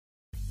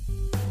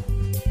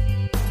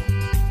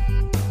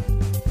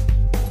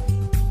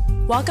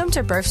Welcome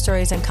to Birth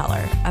Stories in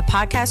Color, a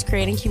podcast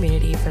creating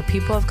community for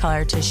people of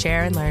color to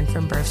share and learn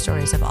from birth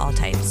stories of all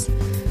types.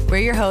 We're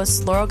your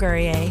hosts, Laurel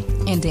Gourrier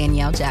and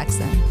Danielle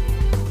Jackson.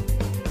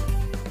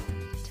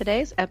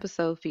 Today's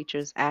episode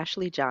features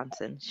Ashley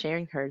Johnson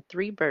sharing her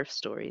 3 birth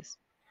stories,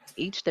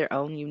 each their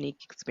own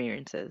unique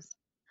experiences.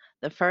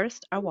 The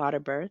first, a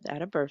water birth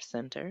at a birth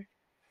center.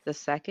 The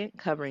second,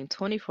 covering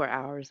 24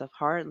 hours of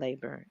hard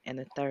labor. And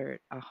the third,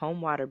 a home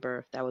water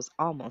birth that was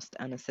almost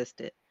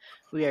unassisted.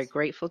 We are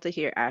grateful to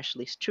hear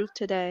Ashley's truth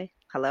today.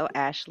 Hello,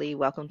 Ashley.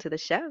 Welcome to the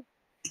show.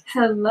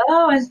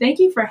 Hello, and thank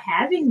you for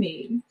having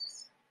me.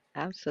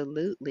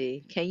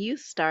 Absolutely. Can you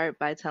start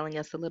by telling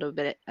us a little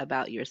bit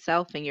about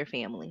yourself and your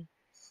family?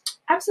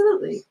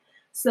 Absolutely.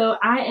 So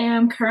I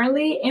am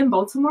currently in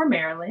Baltimore,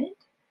 Maryland.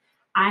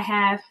 I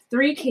have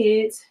 3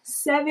 kids,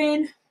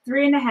 7,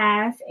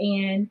 3.5,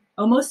 and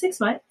almost 6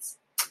 months.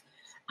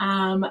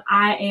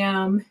 I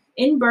am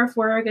in birth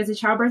work as a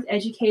childbirth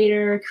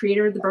educator,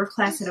 creator of the Birth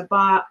Class in a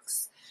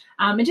Box,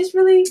 and just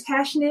really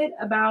passionate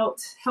about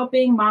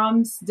helping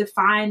moms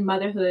define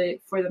motherhood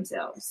for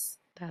themselves.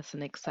 That's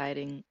an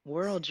exciting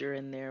world you're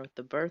in there with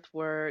the birth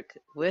work,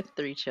 with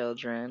 3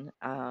 children,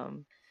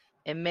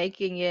 and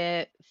making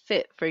it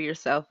fit for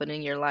yourself and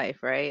in your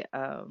life, right?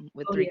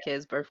 With 3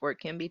 kids, birth work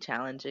can be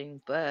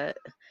challenging, but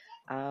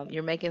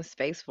you're making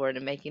space for it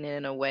and making it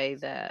in a way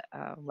that,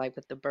 like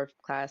with the Birth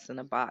Class in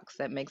a Box,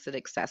 that makes it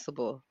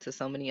accessible to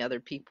so many other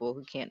people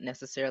who can't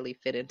necessarily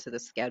fit into the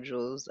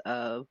schedules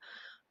of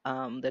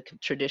the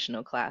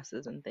traditional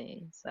classes and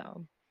things.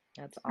 So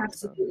that's awesome.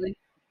 Absolutely.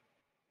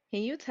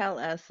 Can you tell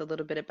us a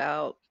little bit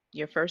about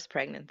your first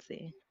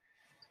pregnancy?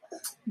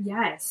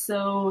 Yes.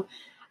 So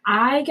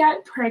I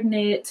got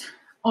pregnant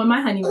on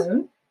my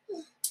honeymoon,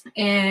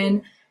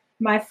 and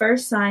my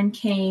first son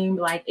came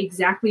like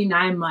exactly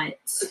 9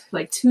 months,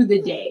 like to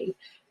the day.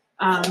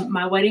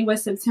 My wedding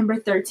was September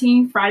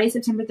 13th, Friday,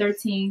 September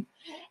 13th,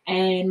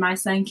 and my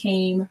son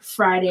came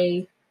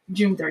Friday,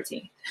 June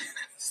 13th.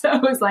 So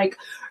it was like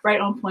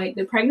right on point.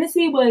 The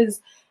pregnancy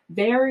was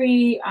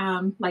very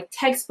like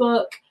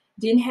textbook,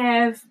 didn't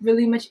have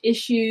really much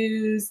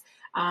issues,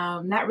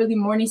 not really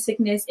morning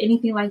sickness,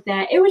 anything like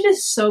that. It was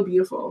just so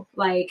beautiful.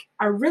 Like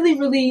I really,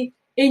 really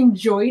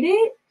enjoyed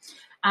it.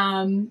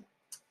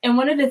 And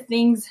one of the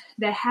things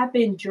that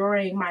happened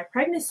during my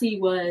pregnancy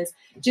was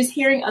just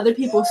hearing other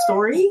people's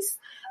stories.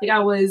 Like I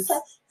was,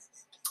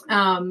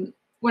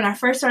 when I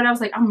first started, I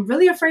was like, I'm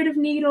really afraid of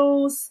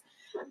needles.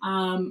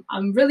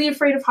 I'm really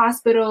afraid of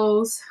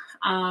hospitals.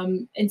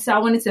 And so I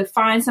wanted to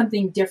find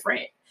something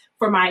different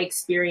for my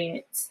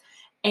experience.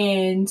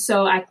 And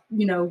so I,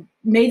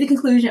 made the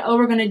conclusion,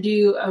 we're going to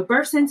do a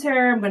birth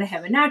center. I'm going to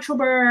have a natural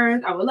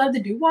birth. I would love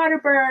to do water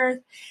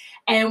birth.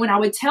 And when I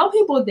would tell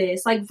people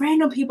this, like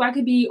random people, I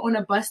could be on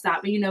a bus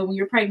stop, and when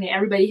you're pregnant,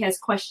 everybody has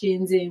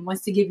questions and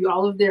wants to give you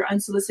all of their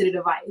unsolicited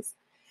advice.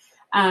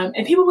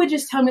 And people would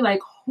just tell me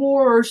like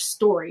horror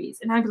stories.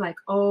 And I'd be like,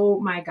 oh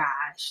my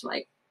gosh,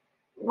 like,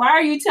 why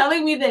are you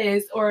telling me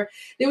this? Or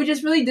they would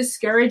just really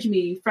discourage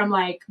me from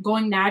like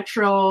going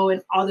natural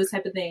and all those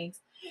type of things.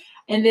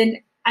 And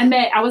then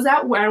I was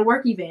at a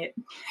work event,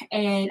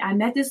 and I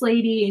met this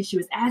lady, and she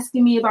was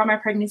asking me about my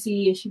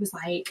pregnancy, and she was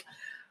like,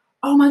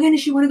 oh my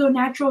goodness, you want to go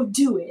natural?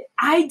 Do it.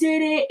 I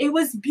did it. It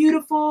was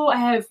beautiful.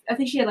 I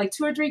think she had like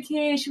 2 or 3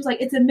 kids. She was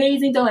like, it's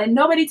amazing. Don't let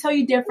nobody tell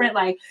you different.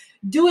 Like,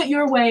 do it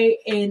your way.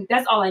 And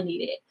that's all I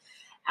needed.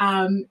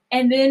 And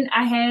then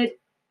I had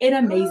an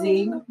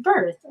amazing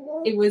birth.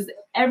 It was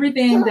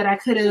everything that I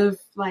could have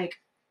like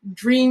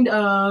dreamed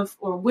of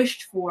or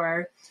wished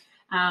for.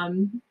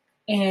 And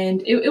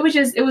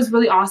it was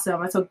really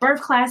awesome. I took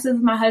birth classes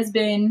with my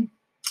husband,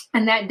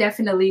 and that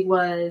definitely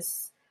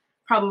was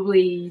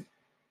probably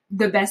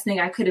the best thing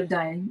I could have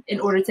done in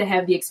order to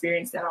have the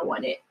experience that I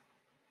wanted.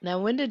 Now,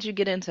 when did you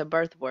get into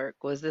birth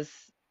work? Was this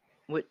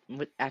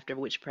after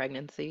which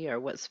pregnancy, or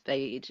what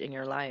stage in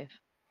your life?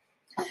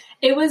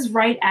 It was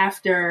right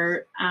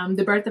after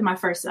the birth of my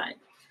first son.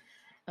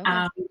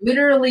 Okay.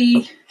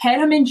 Literally had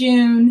him in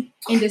June.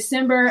 In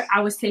December,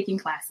 I was taking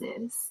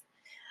classes.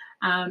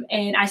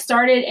 And I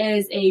started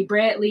as a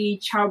Bradley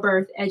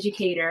childbirth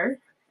educator,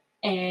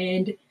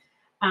 and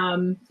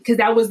because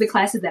that was the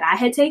classes that I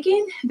had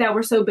taken that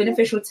were so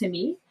beneficial to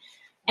me.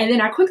 And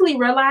then I quickly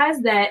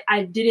realized that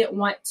I didn't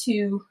want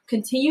to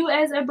continue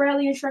as a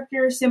Bradley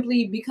instructor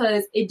simply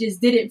because it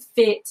just didn't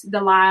fit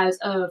the lives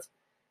of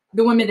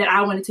the women that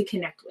I wanted to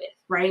connect with,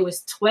 right? It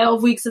was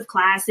 12 weeks of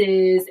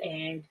classes,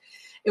 and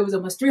it was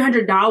almost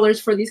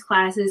 $300 for these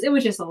classes. It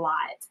was just a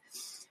lot.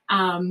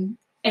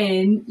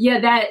 And yeah,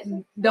 that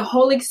the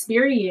whole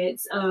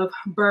experience of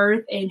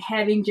birth and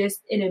having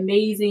just an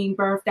amazing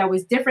birth that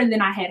was different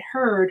than I had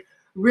heard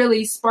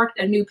really sparked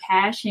a new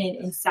passion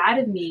inside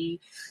of me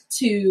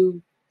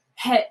to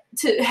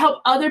help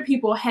other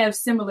people have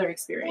similar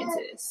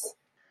experiences.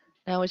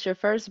 Now, was your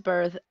first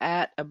birth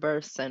at a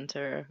birth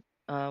center?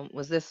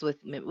 Was this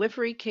with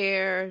midwifery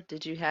care?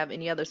 Did you have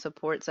any other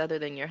supports other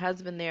than your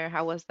husband there?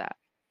 How was that?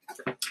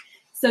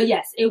 So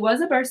yes, it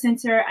was a birth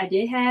center. I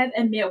did have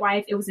a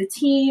midwife. It was a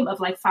team of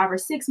like 5 or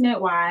 6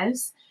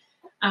 midwives.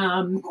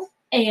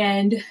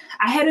 And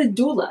I had a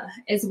doula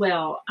as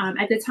well.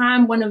 At the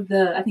time, one of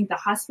I think the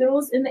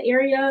hospitals in the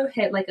area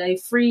had like a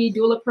free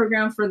doula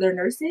program for their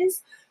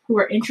nurses who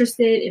were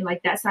interested in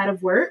like that side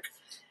of work.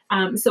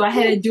 So I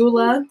had a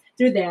doula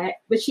through that,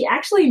 but she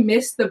actually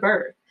missed the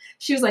birth.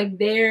 She was like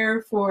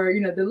there for,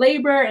 the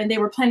labor, and they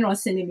were planning on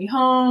sending me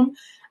home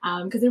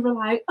because they were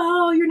like,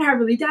 oh, you're not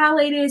really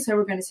dilated, so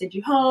we're going to send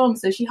you home.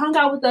 So she hung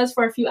out with us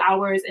for a few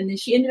hours, and then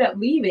she ended up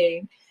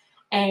leaving.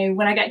 And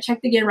when I got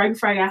checked again right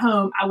before I got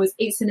home, I was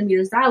 8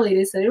 centimeters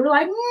dilated. So they were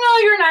like, no,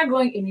 you're not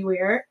going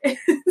anywhere.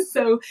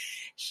 So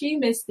she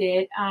missed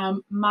it.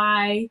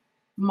 My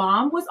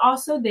mom was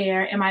also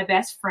there, and my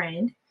best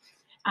friend.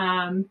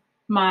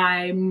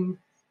 My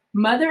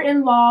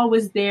mother-in-law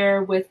was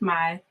there with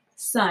my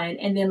son.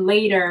 And then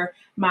later,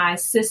 my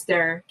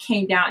sister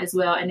came down as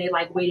well. And they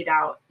like waited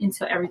out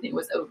until everything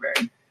was over.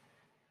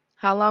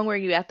 How long were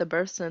you at the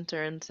birth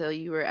center until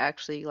you were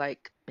actually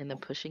like in the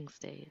pushing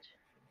stage?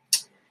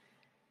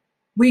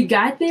 We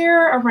got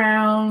there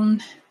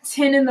around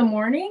 10 in the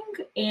morning,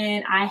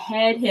 and I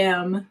had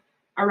him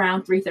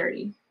around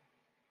 3:30.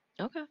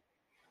 Okay.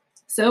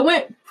 So it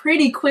went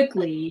pretty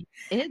quickly.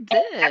 It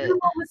did. And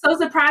everyone was so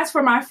surprised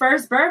for my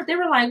first birth. They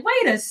were like,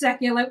 wait a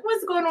second, like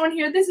what's going on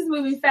here? This is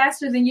moving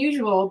faster than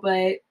usual,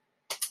 but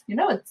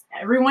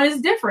everyone is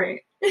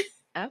different.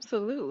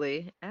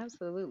 Absolutely.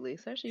 Absolutely.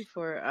 Especially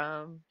for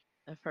a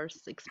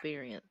first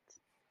experience.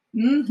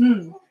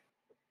 Mm-hmm.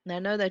 And I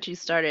know that you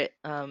started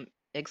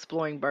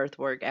exploring birth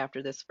work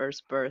after this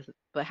first birth,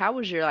 but how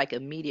was your like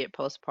immediate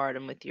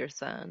postpartum with your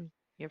son,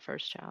 your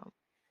first child?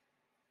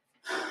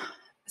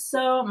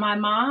 So my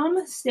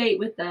mom stayed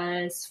with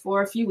us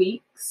for a few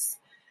weeks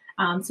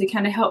to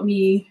kind of help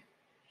me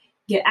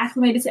get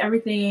acclimated to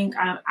everything.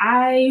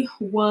 I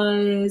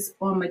was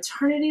on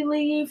maternity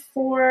leave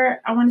for,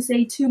 I want to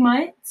say 2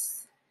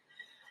 months.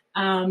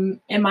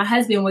 And my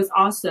husband was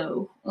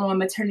also on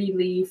maternity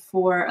leave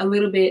for a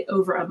little bit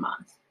over a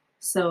month.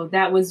 So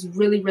that was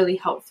really, really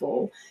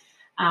helpful.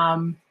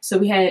 So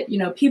we had,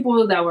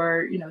 people that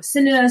were,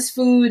 sending us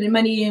food and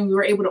money, and we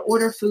were able to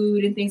order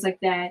food and things like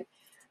that.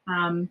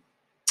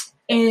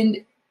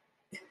 And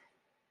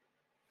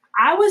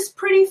I was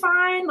pretty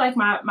fine. Like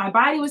my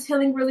body was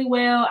healing really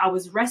well. I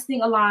was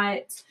resting a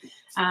lot.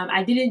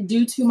 I didn't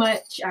do too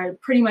much. I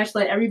pretty much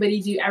let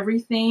everybody do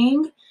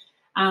everything.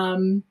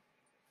 But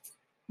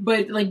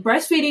like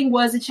breastfeeding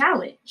was a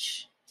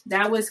challenge.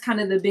 That was kind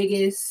of the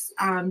biggest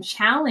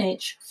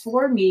challenge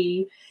for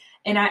me.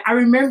 And I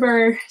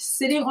remember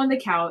sitting on the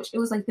couch. It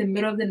was like the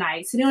middle of the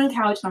night, sitting on the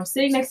couch, and I'm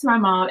sitting next to my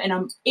mom, and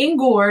I'm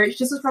engorged.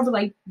 This was probably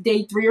like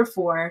day 3 or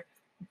 4.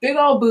 Big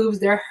old boobs.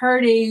 They're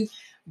hurting.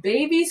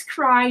 Baby's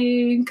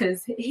crying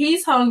because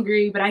he's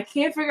hungry, but I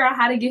can't figure out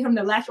how to get him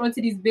to latch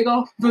onto these big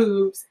old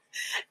boobs.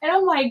 And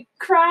I'm like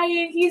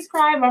crying. He's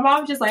crying. My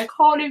mom's just like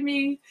holding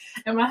me.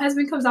 And my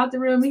husband comes out the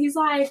room, and he's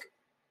like,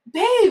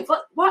 babe,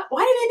 why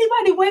didn't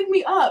anybody wake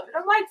me up? And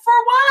I'm like,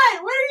 for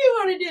what? What are you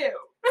going to do?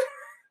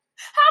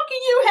 How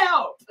can you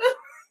help?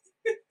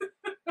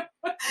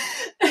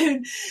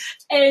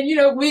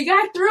 and we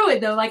got through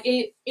it though. Like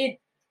it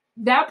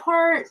that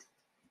part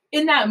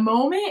in that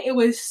moment, it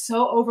was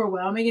so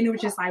overwhelming, and it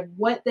was just like,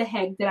 what the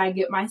heck did I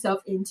get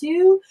myself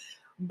into?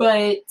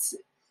 But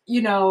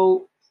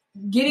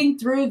getting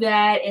through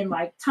that, and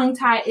like tongue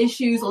tie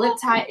issues, lip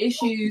tie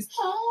issues,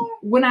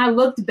 when I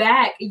looked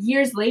back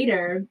years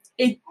later,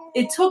 it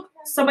took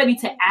somebody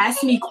to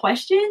ask me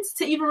questions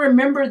to even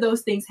remember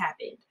those things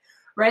happened,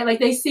 right? Like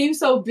they seem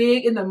so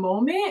big in the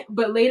moment,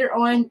 but later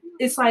on,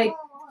 it's like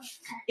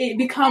it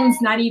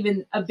becomes not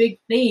even a big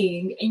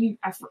thing, and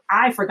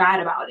I forgot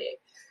about it.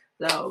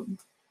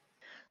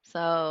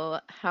 So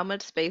how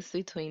much space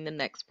between the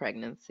next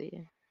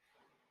pregnancy?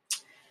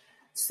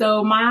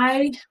 So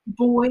my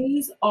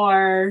boys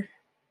are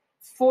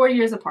 4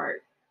 years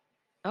apart.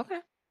 Okay.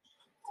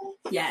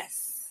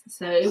 Yes.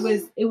 So it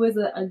was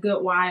a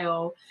good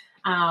while.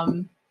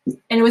 And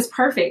it was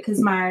perfect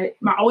because my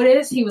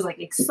oldest, he was like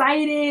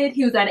excited.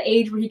 He was at an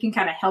age where he can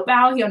kind of help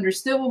out. He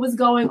understood what was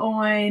going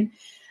on.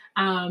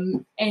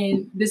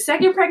 And the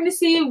second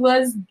pregnancy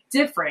was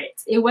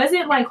different. It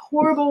wasn't like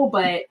horrible,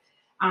 but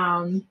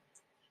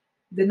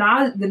the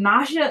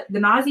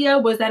nausea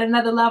was at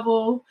another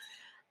level.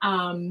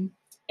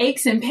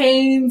 Aches and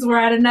pains were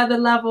at another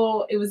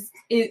level.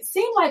 It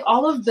seemed like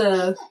all of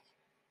the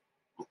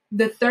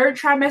third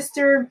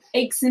trimester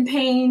aches and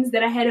pains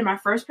that I had in my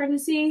first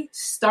pregnancy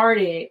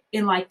started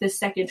in like the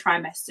second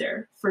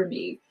trimester for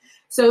me.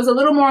 So it was a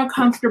little more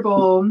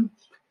uncomfortable,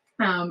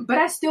 but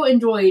I still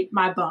enjoyed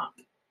my bump.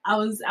 I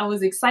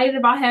was excited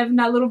about having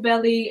that little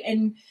belly,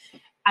 and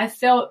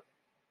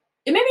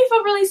it made me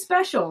feel really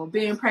special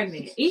being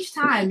pregnant each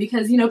time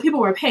because,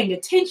 people were paying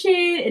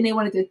attention and they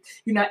wanted to,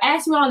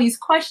 ask me all these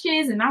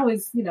questions. And I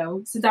was,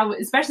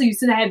 especially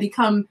since I had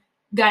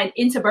got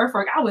into birth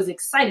work, I was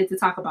excited to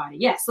talk about it.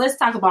 Yes, let's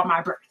talk about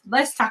my birth.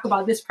 Let's talk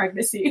about this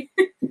pregnancy.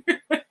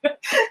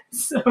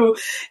 So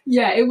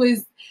yeah, it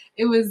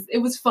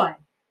was fun.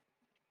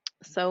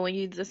 So when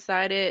you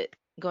decided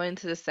going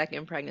into the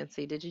second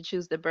pregnancy, did you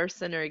choose the birth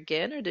center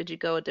again, or did you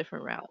go a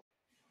different route?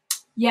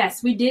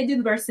 Yes, we did do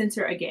the birth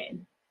center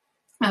again.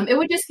 It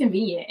was just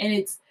convenient,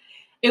 and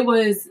it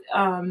was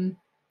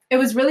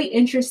really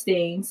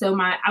interesting. So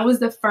I was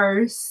the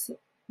first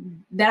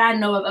that I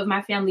know of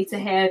my family to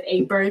have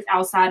a birth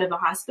outside of a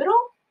hospital.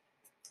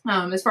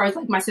 As far as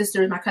like my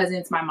sisters, my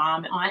cousins, my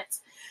mom and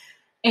aunts.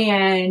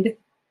 And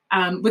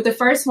with the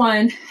first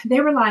one,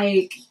 they were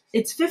like,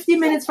 it's 50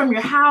 minutes from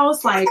your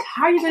house. Like,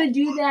 how are you going to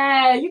do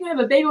that? You're going to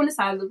have a baby on the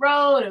side of the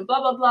road and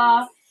blah, blah,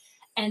 blah.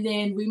 And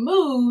then we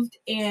moved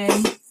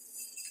and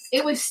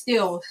it was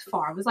still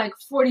far. It was like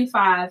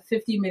 45,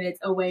 50 minutes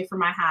away from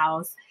my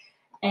house.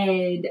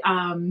 And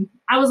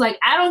I was like,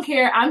 I don't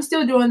care. I'm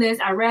still doing this.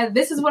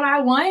 This is what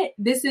I want.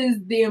 This is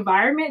the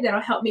environment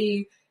that'll help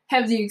me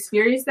have the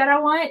experience that I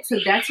want. So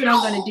that's what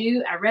I'm going to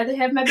do. I'd rather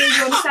have my baby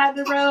on the side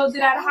of the road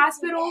than at a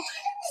hospital.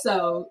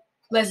 So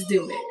let's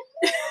do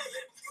it.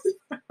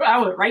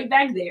 I went right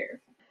back there.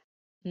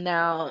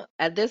 Now,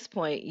 at this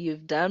point,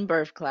 you've done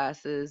birth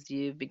classes,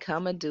 you've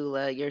become a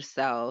doula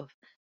yourself.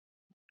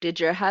 Did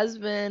your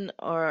husband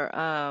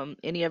or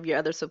any of your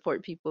other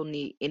support people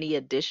need any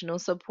additional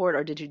support,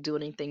 or did you do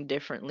anything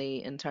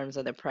differently in terms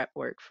of the prep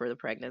work for the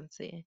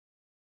pregnancy?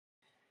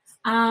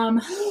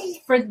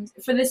 For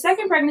the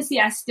second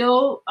pregnancy, I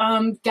still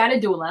got a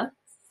doula.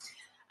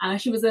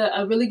 She was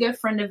a really good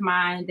friend of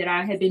mine that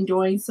I had been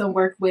doing some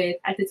work with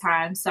at the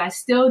time. So I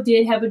still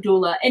did have a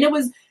doula, and it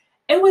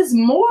was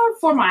more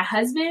for my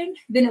husband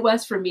than it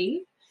was for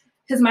me.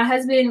 Because my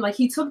husband, like,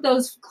 he took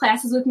those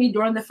classes with me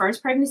during the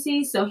first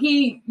pregnancy. So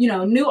he,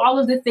 knew all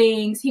of the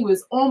things. He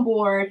was on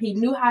board. He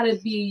knew how to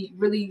be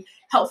really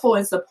helpful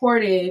and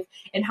supportive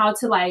and how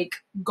to, like,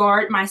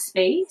 guard my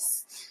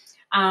space.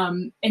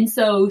 And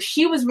so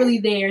she was really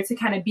there to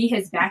kind of be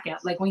his backup.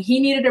 Like, when he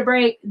needed a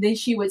break, then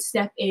she would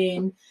step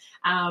in,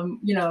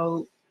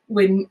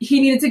 when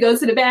he needed to go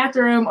to the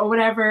bathroom or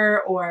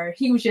whatever, or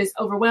he was just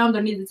overwhelmed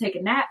or needed to take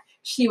a nap,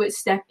 she would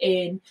step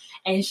in.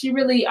 And she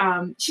really,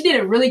 she did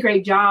a really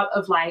great job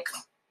of, like,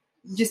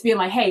 just being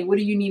like, hey, what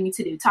do you need me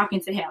to do? Talking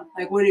to him.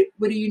 Like, what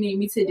do you need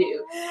me to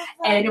do?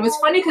 And it was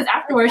funny because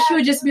afterwards she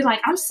would just be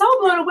like, I'm so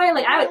blown away.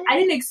 Like, I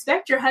didn't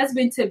expect your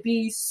husband to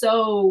be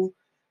so,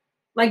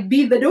 like,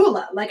 be the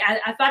doula. Like,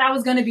 I thought I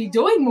was going to be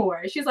doing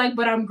more. She's like,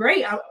 but I'm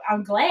great.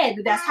 I'm glad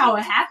that that's how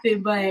it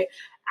happened. But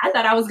I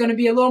thought I was going to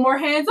be a little more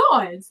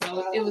hands-on.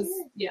 So it was,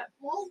 yeah.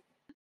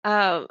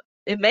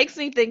 It makes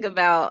me think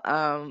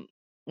about,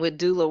 with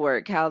doula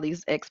work, how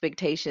these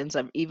expectations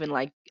of even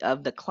like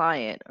of the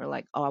client are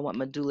like, oh, I want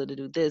my doula to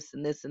do this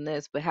and this and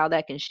this, but how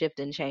that can shift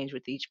and change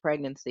with each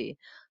pregnancy,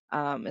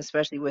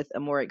 especially with a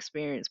more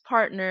experienced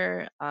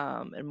partner,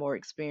 and more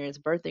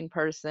experienced birthing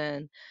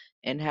person,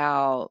 and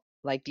how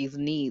like these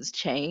needs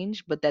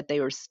change, but that they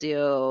were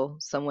still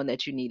someone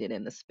that you needed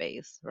in the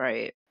space,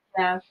 right?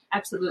 Yeah,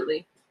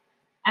 absolutely.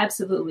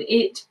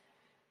 Absolutely.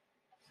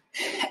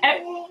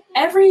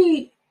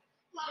 Every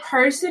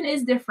person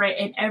is different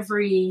and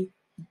every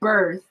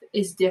birth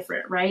is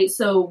different, right?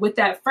 So with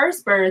that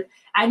first birth,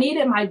 I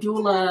needed my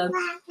doula.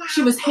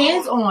 She was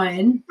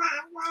hands-on,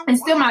 and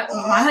still my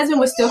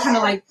husband was still kind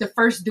of like the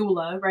first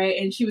doula, right?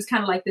 And she was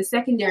kind of like the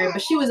secondary,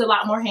 but she was a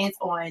lot more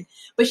hands-on.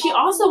 But she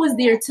also was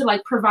there to,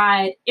 like,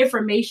 provide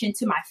information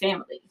to my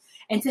family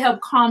and to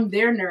help calm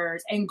their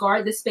nerves and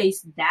guard the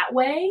space that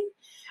way.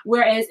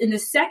 Whereas in the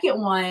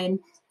second one,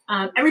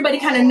 everybody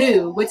kind of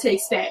knew what to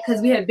expect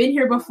because we had been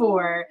here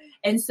before.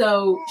 And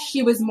so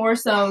she was more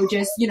so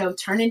just,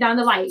 turning down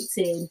the lights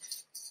and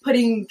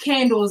putting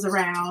candles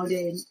around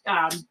and,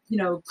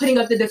 putting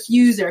up the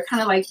diffuser,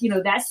 kind of like,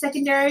 that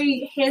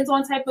secondary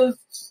hands-on type of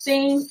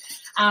thing.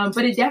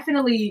 But it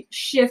definitely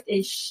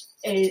shifted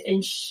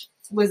and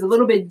was a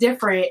little bit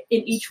different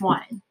in each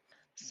one.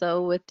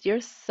 So with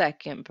your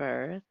second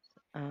birth,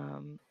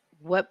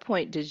 what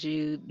point did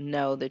you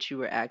know that you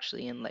were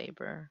actually in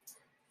labor?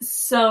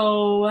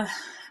 So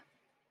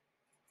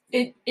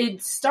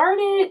it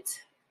started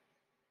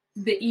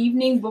the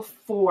evening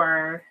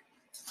before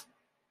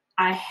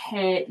I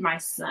had my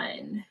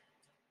son.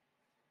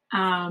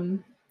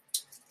 And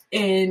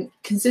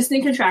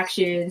consistent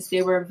contractions,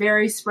 they were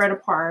very spread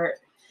apart.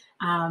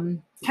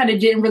 Kind of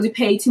didn't really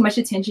pay too much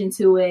attention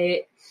to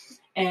it.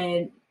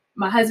 And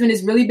my husband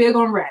is really big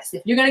on rest.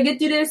 If you're going to get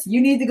through this, you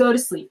need to go to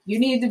sleep. You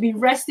need to be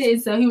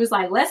rested. So he was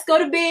like, let's go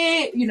to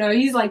bed.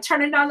 He's like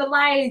turning down the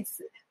lights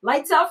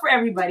out for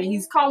everybody.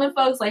 He's calling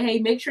folks like, hey,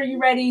 make sure you're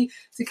ready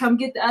to come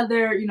get the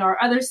other, our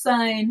other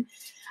son.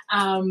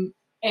 And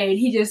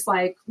he just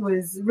like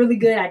was really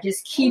good at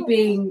just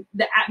keeping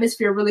the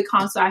atmosphere really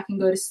calm so I can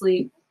go to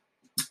sleep.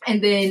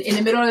 And then in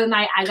the middle of the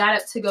night, I got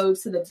up to go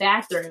to the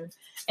bathroom.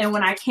 And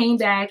when I came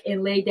back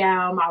and laid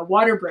down, my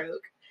water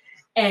broke.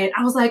 And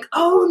I was like,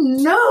 oh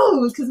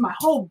no, because my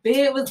whole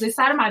the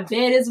side of my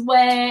bed is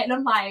wet. And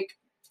I'm like,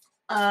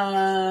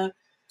 and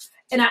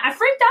I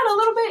freaked out a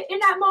little bit in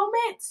that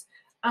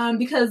moment.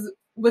 Because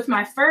with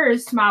my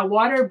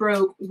water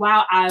broke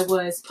while I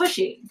was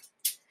pushing,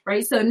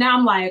 right? So now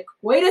I'm like,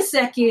 wait a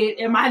second,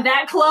 am I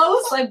that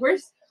close? Like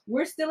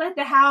we're still at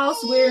the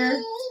house.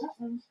 We're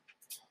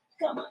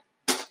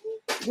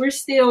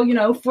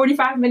still,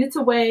 45 minutes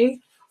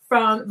away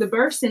from the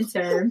birth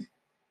center.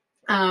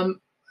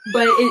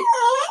 But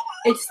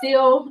I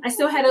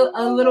still had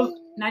a little,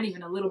 not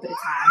even a little bit of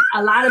time,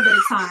 a lot of bit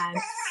of time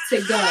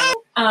to go.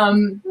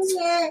 And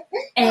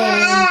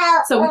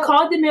so we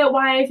called the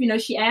midwife,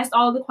 she asked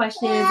all the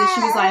questions, and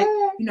she was like,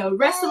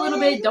 rest a little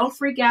bit, don't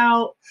freak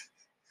out,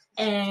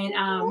 and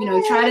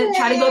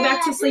try to go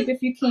back to sleep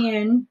if you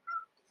can.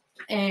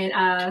 And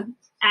I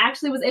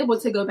actually was able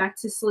to go back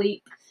to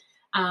sleep.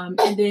 And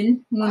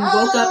then when we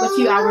woke up a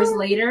few hours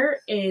later,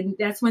 and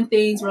that's when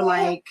things were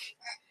like,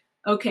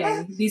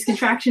 okay, these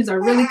contractions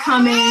are really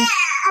coming.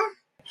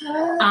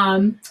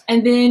 And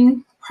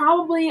then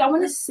probably, I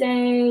want to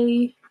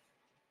say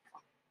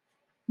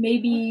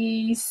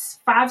maybe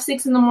 5,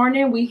 6 in the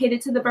morning, we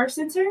headed to the birth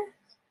center.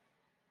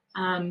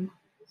 And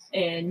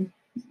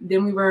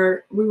then we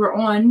were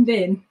on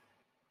then.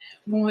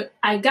 When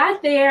I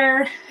got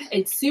there,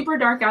 it's super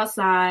dark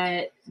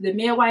outside. The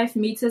midwife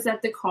meets us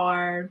at the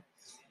car.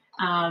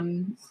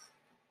 And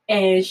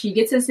she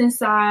gets us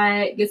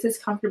inside, gets us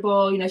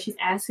comfortable. She's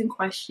asking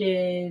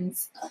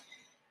questions.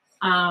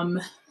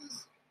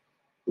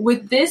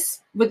 With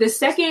the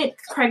second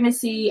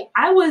pregnancy,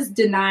 I was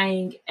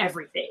denying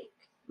everything.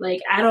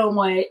 Like, I don't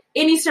want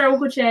any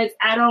cervical checks.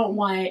 I don't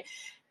want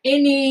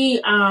any,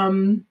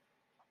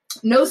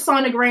 no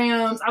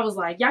sonograms. I was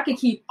like, y'all can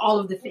keep all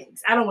of the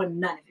things. I don't want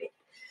none of it.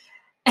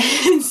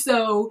 And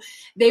so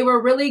they were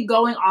really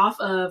going off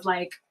of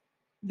like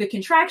the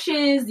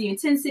contractions, the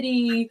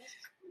intensity,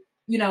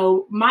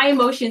 my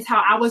emotions,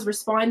 how I was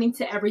responding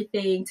to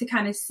everything to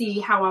kind of see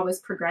how I was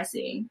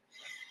progressing.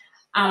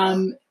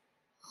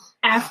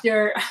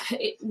 After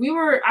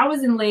I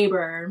was in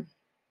labor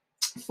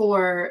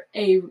for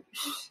a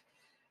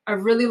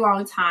really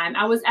long time.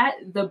 I was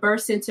at the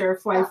birth center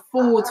for a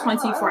full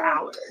 24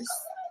 hours,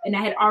 and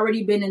I had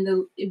already been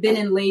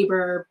in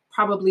labor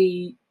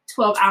probably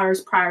 12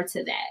 hours prior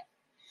to that.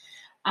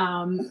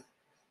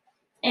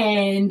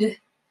 And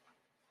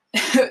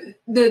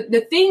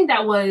the thing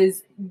that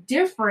was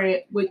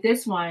different with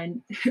this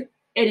one, and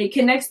it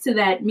connects to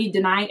that, me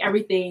denying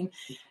everything,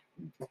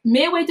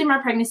 midway through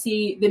my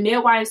pregnancy, the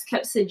midwives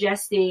kept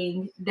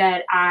suggesting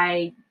that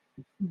I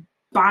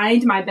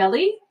bind my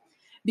belly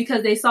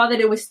because they saw that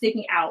it was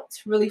sticking out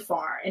really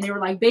far. And they were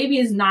like, baby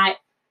is not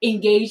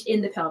engaged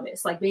in the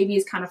pelvis. Like, baby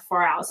is kind of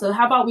far out. So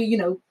how about we,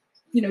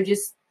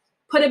 just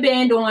put a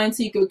band on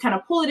so you could kind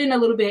of pull it in a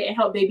little bit and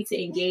help baby to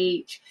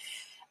engage.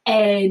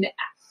 And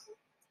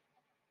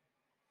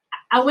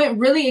I went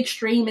really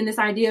extreme in this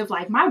idea of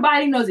like, my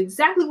body knows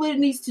exactly what it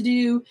needs to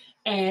do,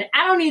 and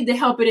I don't need to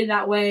help it in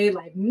that way.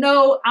 Like,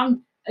 no,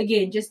 I'm,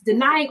 again, just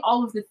denying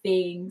all of the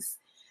things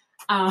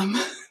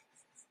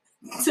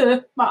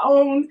to my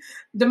own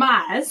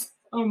demise,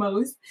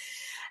 almost.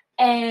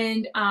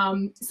 And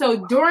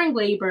so during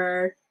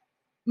labor,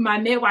 my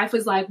midwife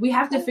was like, we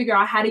have to figure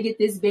out how to get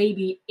this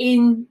baby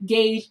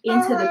engaged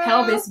into the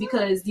pelvis,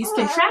 because these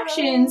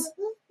contractions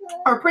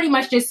are pretty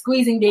much just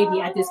squeezing baby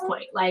at this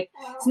point. Like,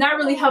 it's not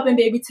really helping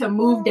baby to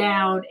move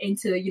down and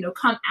to,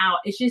 come out.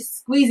 It's just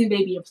squeezing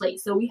baby in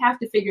place. So we have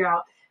to figure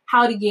out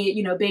how to get,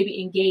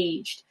 baby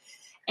engaged.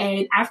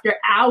 And after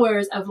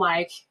hours of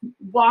like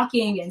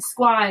walking and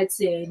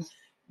squats and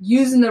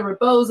using the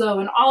rebozo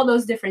and all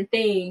those different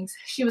things,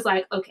 she was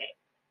like, okay,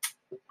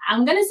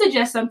 I'm going to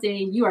suggest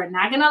something. You are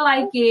not going to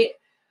like it,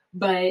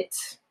 but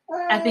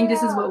I think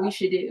this is what we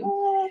should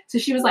do. So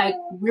she was like,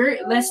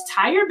 let's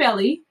tie your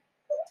belly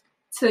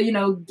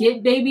to,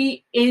 get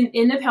baby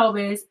in the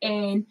pelvis.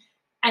 And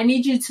I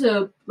need you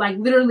to like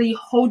literally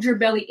hold your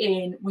belly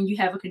in when you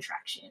have a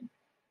contraction.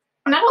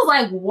 And I was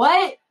like,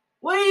 what?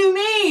 What do you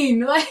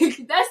mean? Like,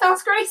 that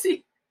sounds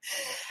crazy.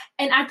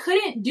 And I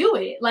couldn't do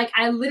it. Like,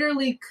 I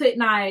literally could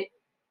not.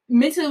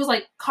 Mentally, it was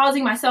like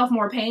causing myself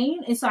more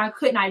pain. And so I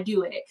could not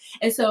do it.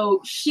 And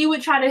so she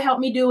would try to help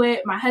me do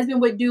it. My husband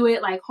would do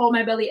it, like hold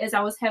my belly as I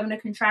was having a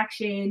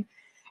contraction.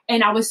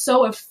 And I was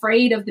so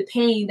afraid of the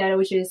pain that it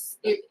was just,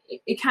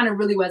 it kind of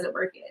really wasn't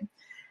working.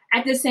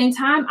 At the same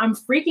time, I'm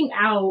freaking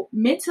out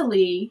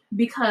mentally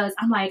because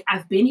I'm like,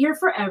 I've been here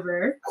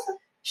forever.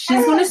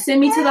 She's going to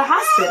send me to the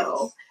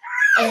hospital.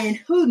 And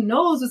who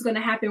knows what's going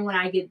to happen when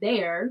I get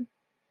there.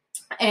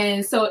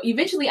 And so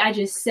eventually I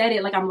just said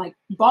it, like, I'm like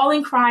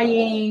bawling,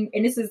 crying.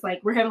 And this is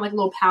like, we're having like a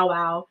little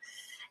powwow.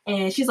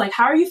 And she's like,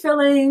 how are you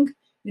feeling?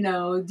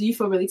 Do you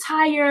feel really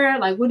tired?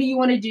 Like, what do you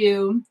want to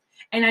do?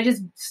 And I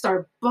just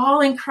start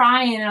bawling,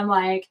 crying. And I'm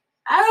like,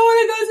 I don't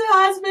want to go to the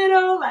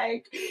hospital.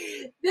 Like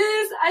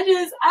I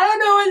don't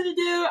know what to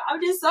do.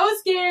 I'm just so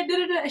scared.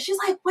 And she's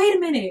like, wait a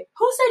minute.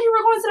 Who said you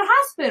were going to the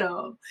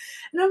hospital?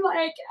 And I'm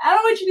like, I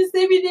don't want you to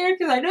send me there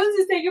because I know this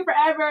is taking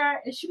forever.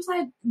 And she was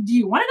like, do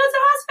you want to go to the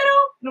hospital?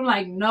 And I'm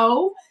like,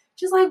 no.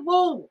 She's like,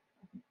 well,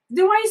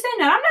 then why are you saying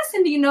that? I'm not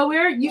sending you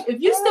nowhere.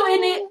 If you're still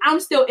in it, I'm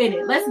still in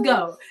it. Let's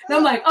go. And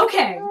I'm like,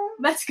 okay,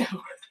 let's go.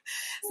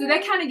 So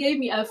that kind of gave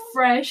me a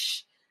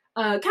fresh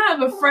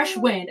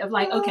wind of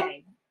like,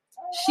 okay,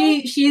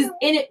 she's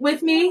in it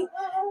with me.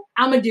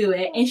 I'm gonna do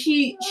it. And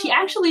she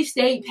actually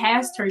stayed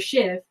past her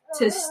shift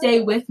to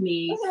stay with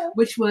me,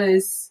 which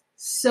was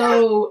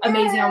so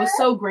amazing. I was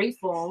so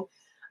grateful.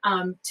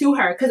 to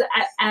her, because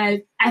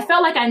I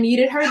felt like I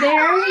needed her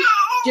there,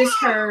 just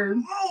her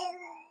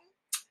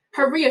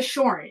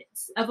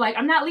reassurance of like,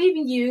 I'm not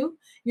leaving you,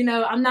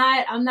 I'm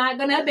not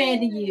gonna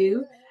abandon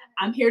you.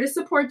 I'm here to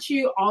support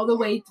you all the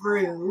way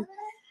through.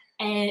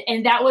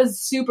 And that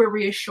was super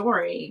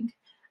reassuring.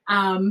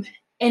 And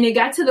it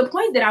got to the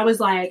point that I was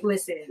like,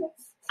 listen,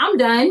 I'm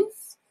done.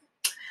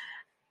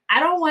 I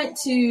don't want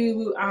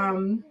to,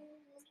 I'm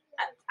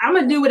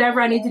going to do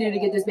whatever I need to do to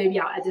get this baby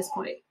out at this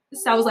point.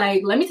 So I was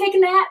like, let me take a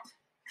nap.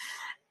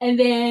 And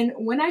then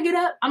when I get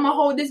up, I'm going to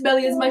hold this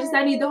belly as much as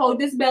I need to hold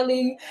this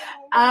belly.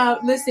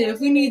 Listen, if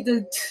we need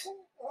to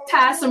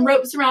tie some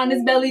ropes around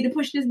this belly to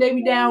push this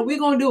baby down, we're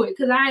going to do it,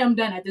 because I am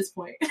done at this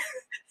point.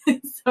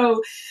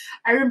 So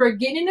I remember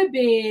getting in the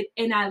bed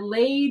and I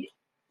laid,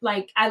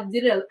 like I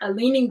did a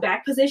leaning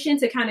back position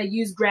to kind of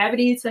use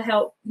gravity to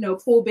help,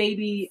 pull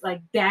baby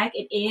like back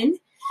and in.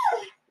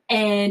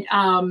 And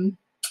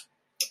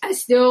I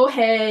still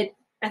had,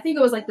 I think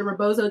it was like the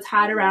rebozo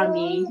tied around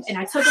me, and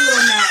I took a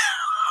little nap.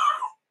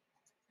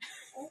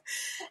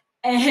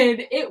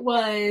 And it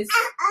was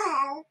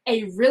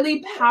a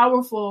really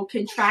powerful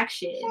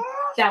contraction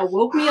that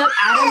woke me up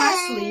out of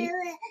my sleep.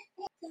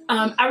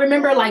 I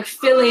remember like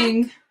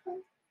feeling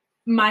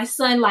my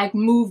son like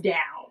move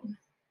down,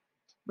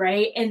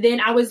 right? And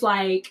then I was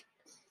like,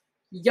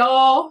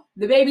 y'all,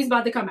 the baby's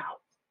about to come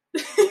out.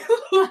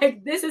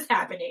 Like, this is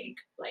happening.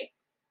 Like,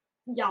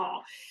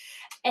 y'all.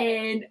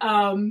 And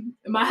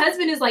my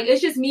husband is like,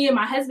 it's just me and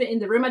my husband in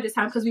the room at this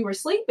time because we were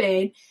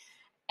sleeping.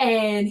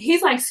 And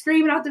he's like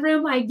screaming out the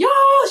room, like, yo,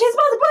 she's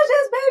about to push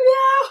this baby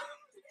out.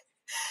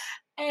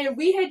 And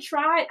we had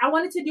tried, I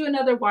wanted to do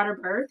another water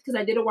birth because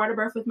I did a water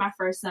birth with my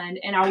first son.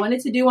 And I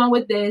wanted to do one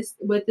with the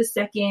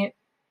second.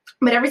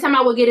 But every time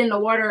I would get in the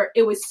water,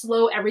 it would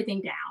slow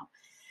everything down.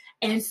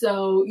 And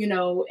so,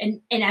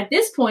 and at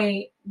this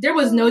point, there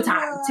was no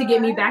time to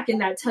get me back in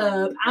that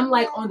tub. I'm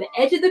like on the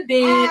edge of the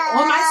bed,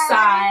 on my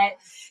side,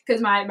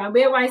 because my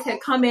midwives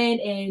had come in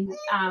and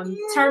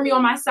turned me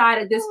on my side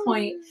at this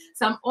point.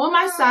 So I'm on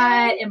my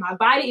side and my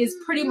body is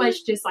pretty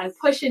much just like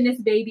pushing this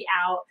baby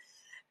out.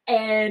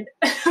 And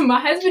my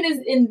husband is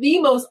in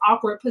the most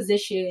awkward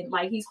position.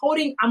 Like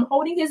I'm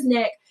holding his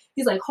neck.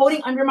 He's like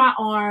holding under my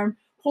arm,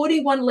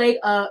 holding one leg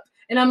up.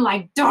 And I'm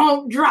like,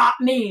 don't drop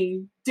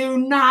me. Do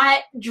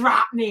not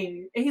drop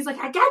me. And he's like,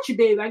 I got you,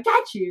 babe. I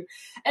got you.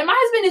 And my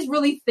husband is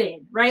really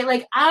thin, right?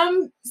 Like,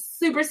 I'm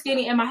super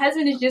skinny and my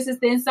husband is just as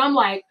thin. So I'm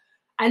like,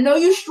 I know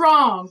you're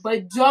strong,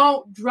 but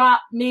don't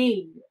drop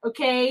me,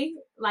 okay?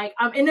 Like,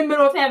 I'm in the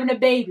middle of having a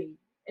baby.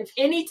 If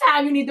any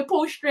time you need to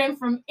pull strength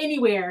from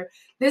anywhere,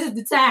 this is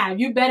the time.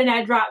 You better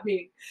not drop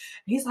me.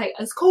 And he's like,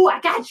 it's cool.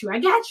 I got you. I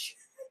got you.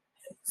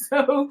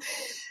 So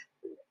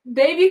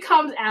baby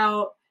comes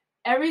out.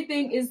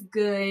 Everything is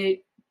good.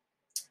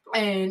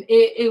 And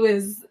it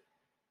was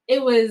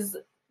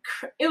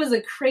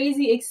a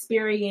crazy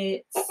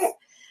experience. But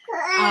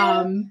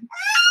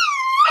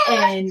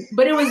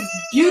it was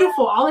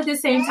beautiful all at the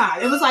same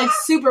time. It was like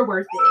super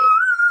worth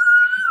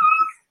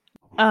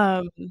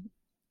it.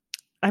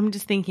 I'm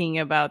just thinking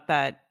about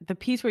that, the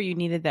piece where you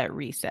needed that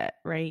reset,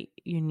 right?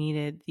 You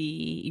needed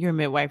your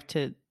midwife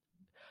to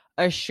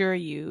assure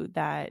you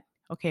that,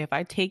 okay, if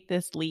I take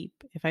this leap,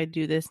 if I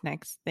do this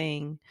next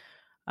thing,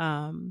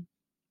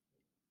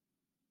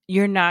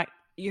 you're not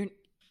going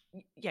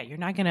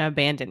to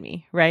abandon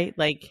me, right?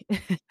 Like,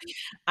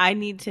 I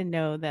need to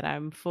know that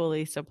I'm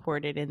fully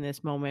supported in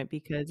this moment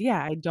because,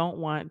 I don't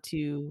want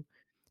to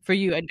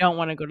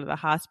go to the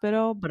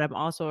hospital, but I'm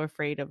also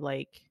afraid of,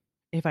 like,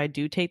 if I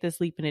do take this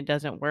leap and it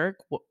doesn't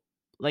work,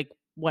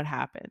 what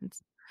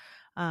happens?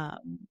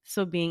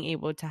 So being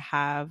able to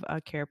have a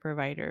care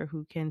provider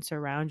who can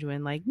surround you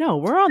and like, no,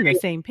 we're on the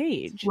same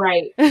page.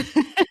 Right.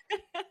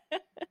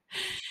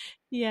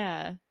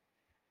 Yeah.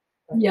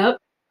 Yep.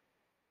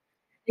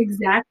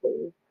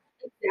 Exactly.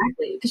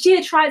 Because she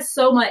had tried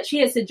so much. She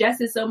had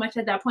suggested so much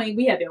at that point.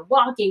 We had been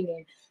walking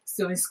and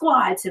doing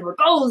squats and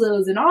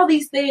rebozos and all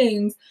these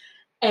things.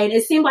 And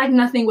it seemed like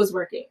nothing was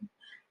working.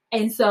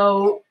 And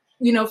so,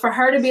 for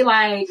her to be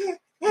like,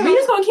 we're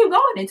just going to keep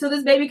going until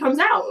this baby comes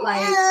out.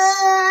 Like,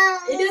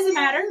 it doesn't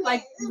matter.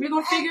 Like, we're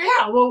going to figure it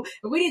out. Well,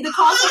 if we need to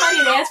call somebody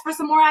and ask for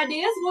some more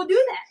ideas, we'll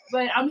do that.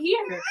 But I'm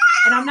here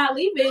and I'm not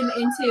leaving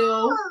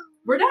until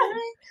we're done.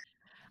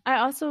 I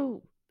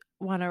also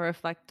want to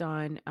reflect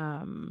on,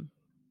 and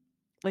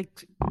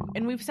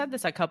we've said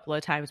this a couple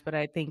of times, but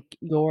I think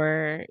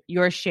your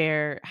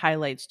share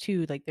highlights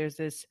too, like there's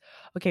this,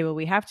 okay, well,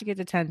 we have to get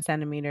to 10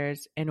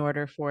 centimeters in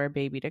order for a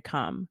baby to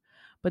come,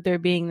 but there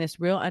being this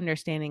real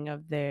understanding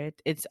of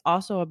it's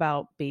also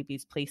about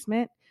baby's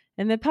placement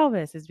in the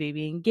pelvis. Is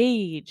baby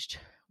engaged?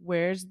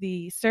 Where's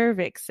the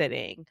cervix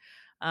sitting?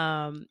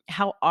 How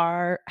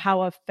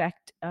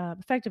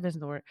effective isn't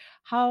the word,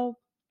 how,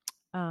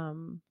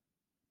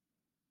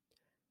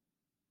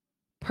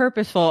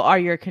 purposeful are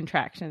your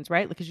contractions,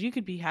 right? Because you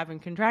could be having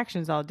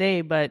contractions all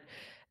day, but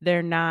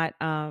they're not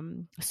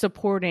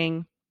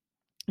supporting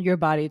your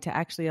body to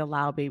actually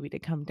allow baby to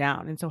come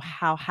down. And so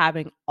how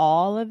having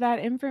all of that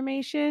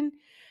information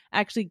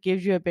actually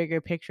gives you a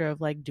bigger picture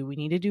of like, do we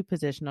need to do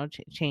positional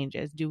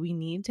changes? Do we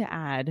need to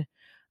add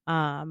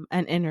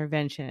an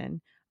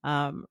intervention?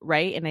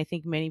 Right. And I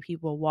think many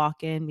people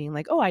walk in being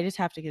like, oh, I just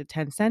have to get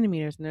 10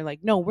 centimeters. And they're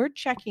like, no, we're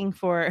checking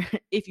for,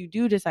 if you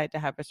do decide to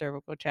have a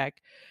cervical check,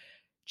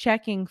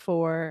 checking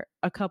for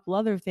a couple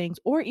other things,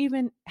 or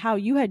even how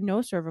you had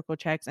no cervical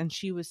checks and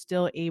she was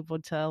still able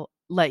to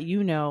let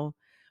you know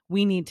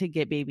we need to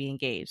get baby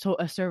engaged. So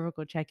a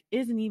cervical check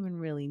isn't even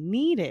really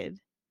needed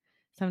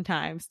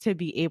sometimes to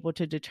be able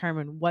to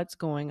determine what's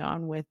going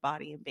on with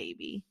body and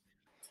baby.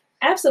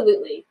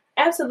 Absolutely.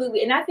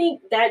 Absolutely. And I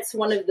think that's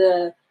one of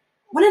the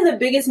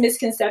biggest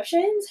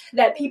misconceptions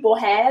that people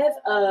have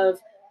of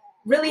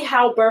really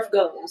how birth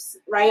goes,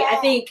 right? I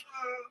think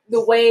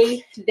the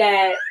way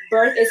that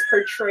birth is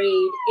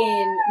portrayed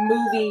in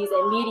movies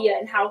and media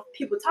and how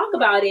people talk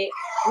about it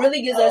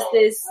really gives us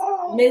this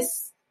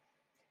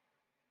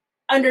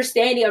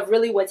misunderstanding of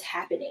really what's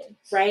happening,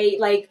 right?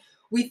 Like,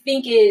 we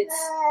think it's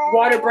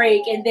water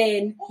break and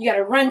then you got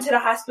to run to the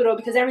hospital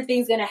because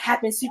everything's going to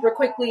happen super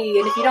quickly.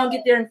 And if you don't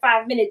get there in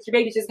 5 minutes, your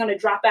baby's just going to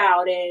drop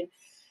out. And,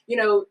 you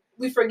know,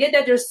 we forget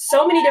that there's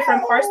so many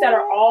different parts that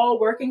are all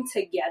working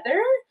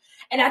together.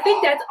 And I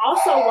think that's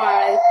also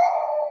why,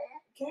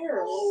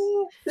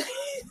 Carol.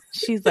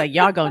 She's like,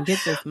 y'all gonna get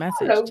this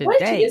message today. What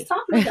she is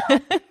talking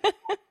about.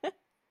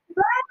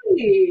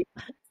 Right.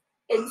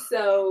 And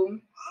so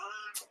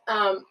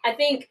I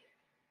think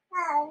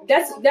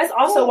that's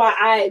also why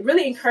I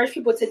really encourage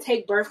people to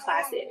take birth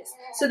classes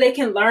so they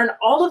can learn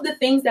all of the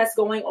things that's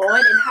going on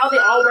and how they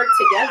all work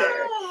together,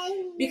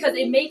 because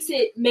it makes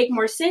it make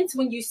more sense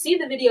when you see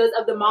the videos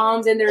of the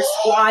moms and they're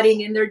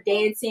squatting and they're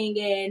dancing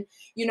and,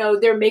 you know,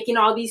 they're making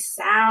all these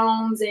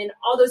sounds and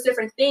all those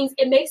different things.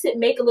 It makes it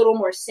make a little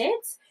more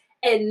sense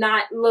and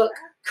not look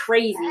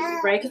crazy,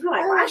 right? Because we're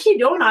like, why is she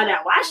doing all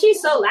that? Why is she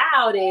so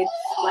loud? And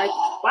like,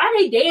 why are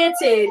they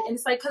dancing? And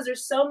it's like, because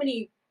there's so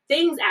many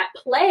things at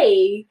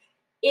play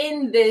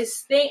in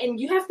this thing, and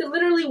you have to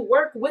literally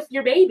work with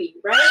your baby,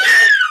 right?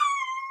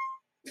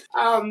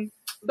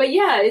 But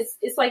yeah,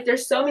 it's like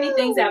there's so many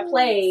things at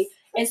play,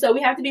 and so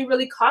we have to be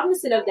really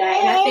cognizant of that.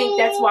 And I think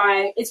that's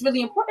why it's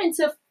really important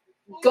to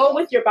go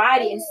with your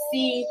body and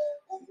see,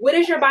 what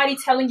is your body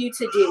telling you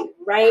to do,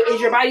 right?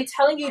 Is your body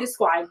telling you to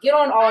squat, get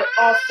on all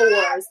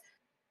fours,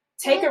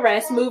 take a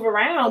rest, move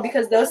around,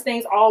 because those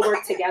things all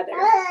work together.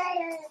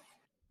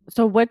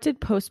 So what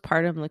did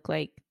postpartum look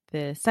like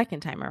the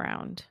second time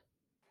around?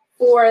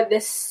 For the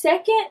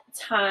second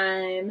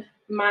time,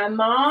 my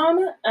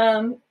mom,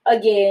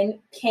 again,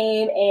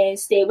 came and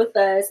stayed with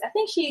us. I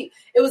think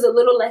it was a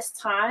little less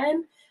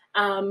time,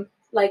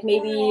 like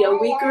maybe a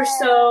week or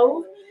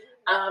so.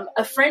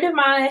 A friend of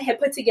mine had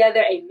put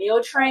together a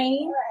meal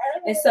train.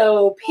 And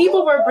so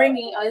people were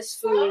bringing us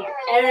food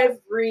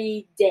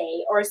every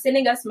day or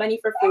sending us money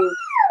for food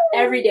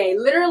every day,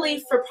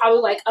 literally for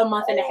probably like a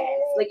month and a half.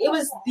 Like, it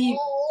was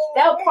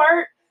that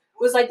part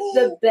was like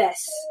the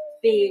best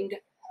thing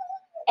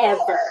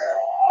ever.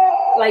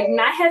 Like,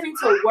 not having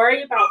to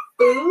worry about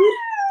food,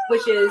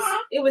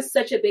 it was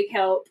such a big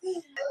help.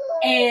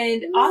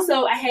 And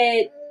also I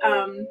had,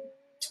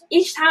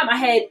 each time I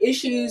had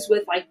issues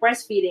with like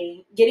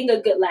breastfeeding, getting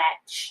a good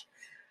latch.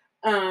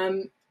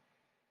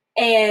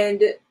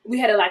 And we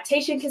had a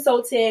lactation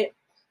consultant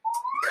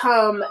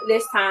come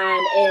this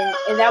time,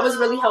 and that was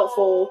really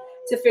helpful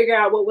to figure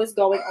out what was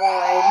going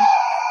on.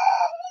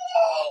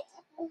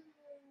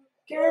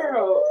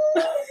 Girl.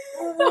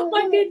 Oh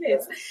my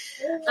goodness.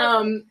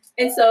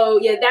 And so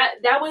yeah,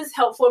 that was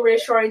helpful,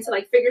 reassuring to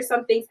like figure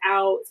some things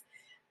out.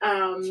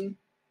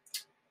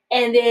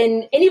 And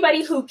then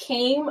anybody who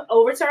came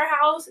over to our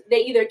house, they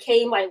either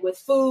came like with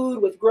food,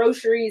 with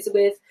groceries,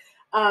 with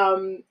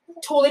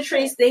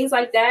toiletries, things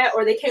like that,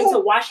 or they came to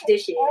wash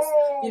dishes,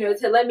 you know,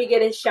 to let me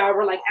get a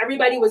shower. Like,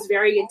 everybody was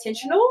very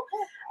intentional.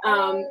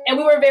 And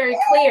we were very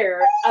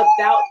clear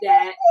about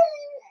that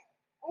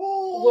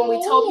when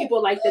we told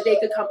people like that they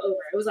could come over.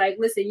 It was like,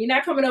 listen, you're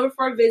not coming over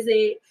for a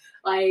visit.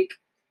 Like,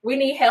 we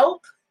need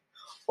help,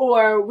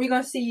 or we're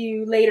going to see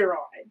you later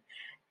on.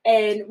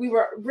 And we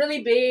were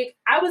really big.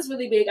 I was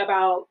really big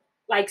about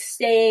like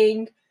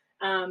staying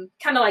kind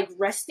of like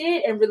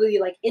rested and really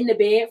like in the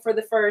bed for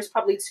the first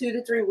probably 2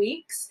 to 3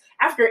 weeks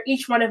after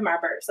each one of my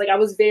births. Like, I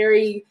was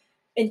very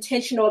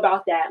intentional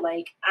about that.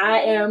 Like, I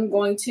am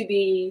going to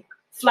be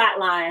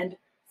flatlined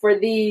for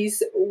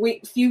these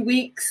few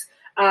weeks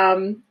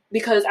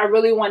because I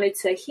really wanted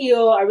to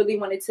heal. I really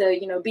wanted to,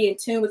 you know, be in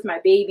tune with my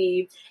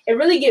baby and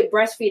really get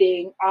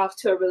breastfeeding off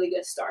to a really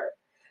good start.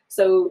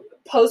 So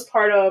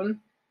postpartum,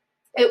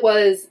 it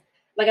was,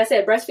 like I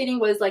said, breastfeeding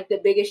was like the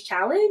biggest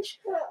challenge,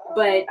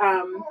 but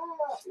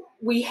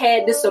we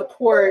had the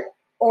support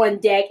on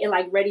deck and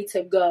like ready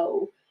to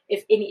go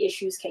if any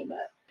issues came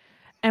up.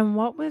 And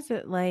what was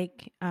it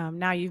like?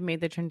 Now you've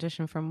made the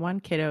transition from 1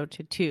 kiddo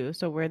to 2.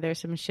 So were there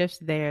some shifts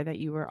there that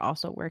you were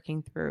also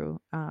working through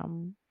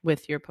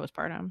with your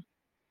postpartum,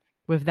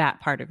 with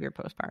that part of your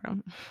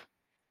postpartum?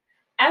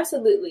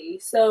 Absolutely.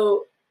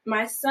 So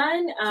my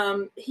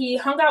son, he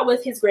hung out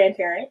with his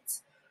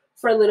grandparents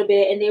for a little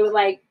bit, and they would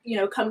like,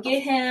 come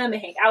get him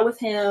and hang out with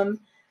him.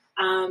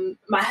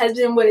 My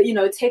husband would,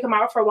 take him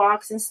out for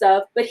walks and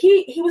stuff, but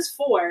he was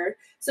 4,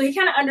 so he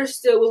kind of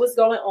understood what was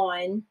going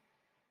on.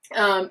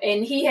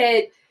 And he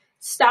had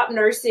stopped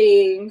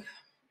nursing,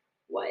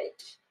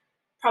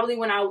 probably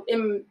when I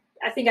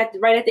think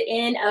right at the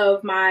end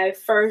of my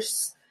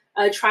first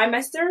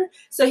trimester.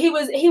 So he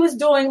was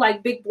doing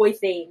like big boy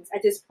things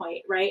at this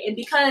point, right? And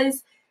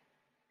because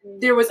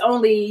there was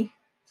only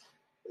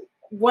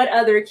one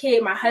other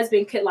kid, my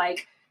husband could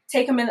like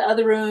take him in the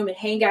other room and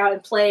hang out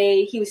and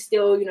play. He was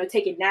still,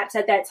 taking naps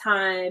at that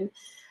time.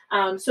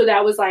 So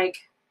that was like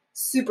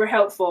super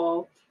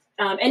helpful.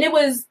 And it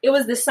was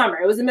the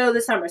summer. It was the middle of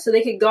the summer. So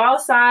they could go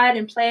outside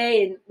and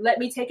play and let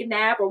me take a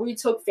nap, or we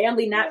took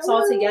family naps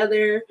all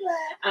together.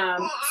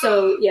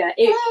 So yeah,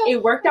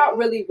 it worked out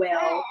really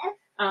well.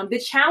 The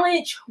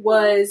challenge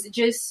was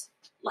just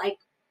like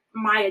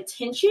my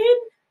attention,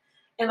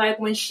 and like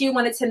when she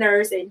wanted to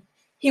nurse and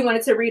he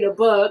wanted to read a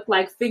book,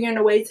 like figuring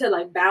a way to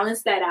like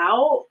balance that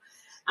out.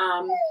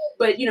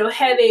 But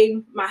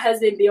having my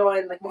husband be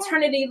on like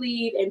maternity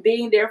leave and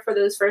being there for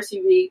those first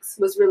few weeks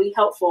was really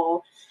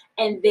helpful.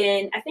 And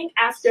then I think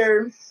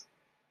after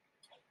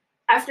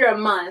a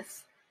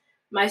month,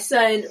 my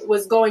son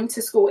was going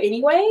to school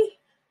anyway.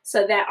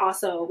 So that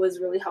also was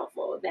really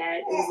helpful. That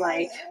it was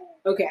like,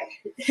 okay,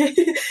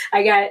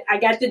 I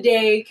got the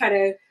day kind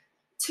of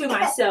to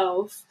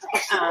myself.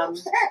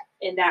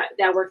 And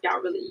that worked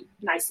out really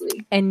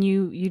nicely. And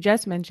you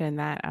just mentioned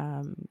that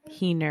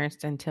he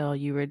nursed until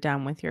you were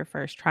done with your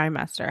first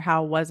trimester.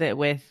 How was it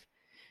with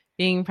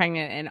being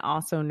pregnant and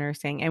also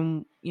nursing?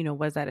 And,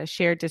 was that a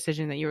shared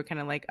decision that you were kind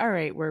of like, all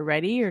right, we're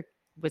ready? Or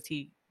was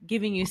he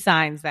giving you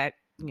signs that,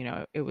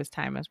 it was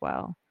time as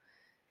well?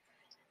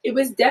 It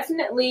was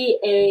definitely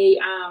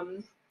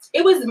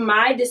it was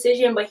my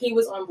decision, but he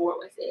was on board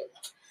with it.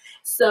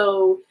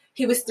 So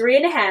he was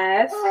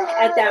 3.5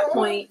 at that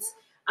point.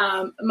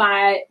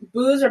 My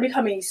boobs are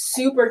becoming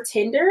super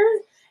tender.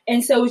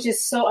 And so it was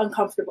just so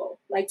uncomfortable,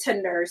 like to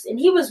nurse. And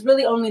he was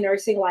really only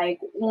nursing like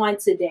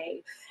once a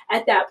day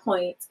at that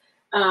point.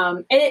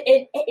 And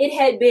it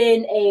had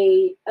been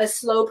a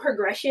slow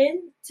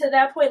progression to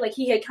that point. Like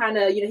he had kind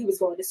of, he was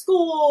going to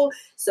school,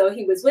 so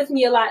he was with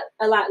me a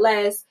lot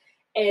less.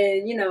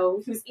 And,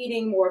 he was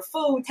eating more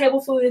food,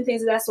 table food and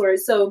things of that sort.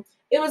 So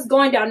it was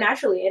going down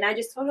naturally. And I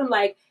just told him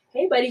like,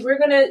 hey buddy, we're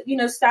going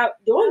to, stop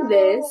doing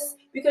this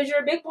because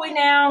you're a big boy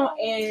now.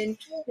 And,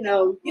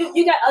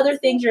 you got other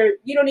things.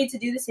 You don't need to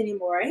do this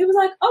anymore. And he was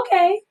like,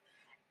 okay.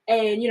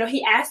 And,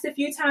 he asked a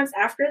few times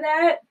after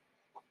that.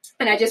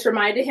 And I just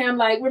reminded him,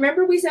 like,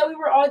 remember we said we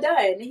were all done?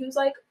 And he was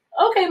like,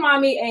 okay,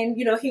 mommy. And,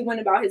 he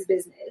went about his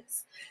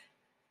business.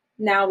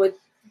 Now with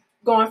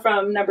going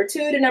from number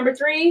 2 to number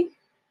 3,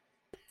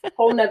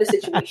 whole nother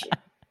situation.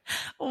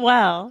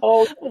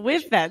 Well,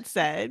 with that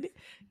said,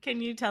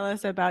 can you tell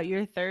us about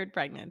your third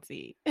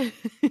pregnancy?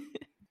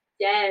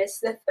 Yes,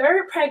 the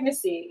third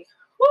pregnancy.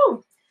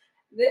 Woo!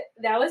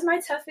 That was my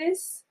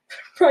toughest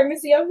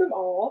pregnancy of them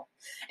all.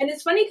 And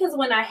it's funny because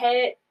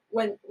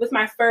with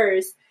my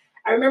first,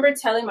 I remember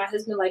telling my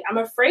husband, like, I'm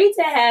afraid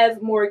to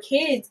have more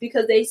kids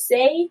because they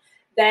say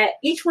that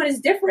each one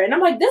is different. And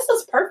I'm like, this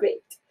is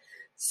perfect.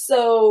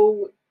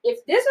 So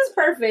if this is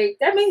perfect,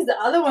 that means the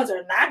other ones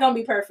are not going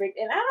to be perfect.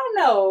 And I don't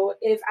know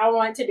if I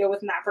want to deal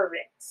with not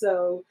perfect.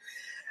 So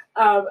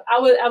I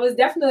was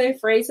definitely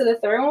afraid. So the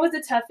third one was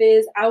the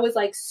toughest. I was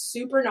like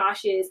super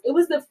nauseous. It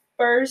was the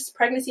first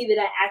pregnancy that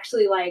I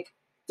actually like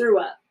threw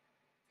up.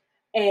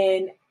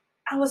 And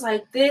I was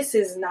like, this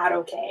is not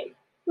okay.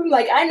 I'm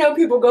like, I know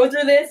people go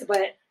through this,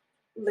 but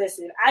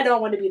listen, I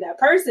don't want to be that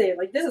person.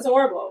 Like, this is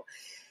horrible.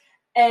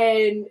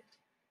 And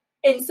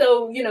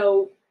so,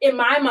 in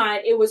my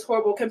mind, it was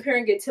horrible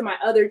comparing it to my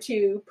other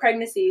 2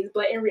 pregnancies.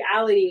 But in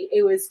reality,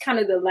 it was kind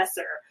of the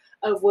lesser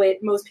of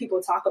what most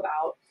people talk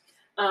about.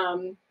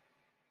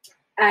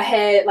 I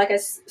had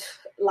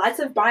lots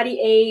of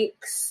body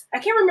aches. I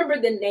can't remember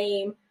the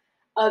name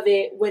of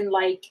it when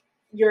like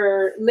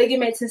your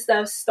ligaments and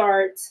stuff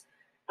start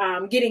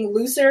getting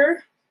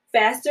looser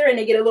faster and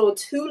they get a little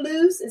too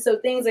loose. And so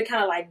things are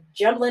kind of like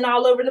jumbling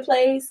all over the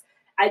place.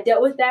 I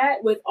dealt with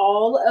that with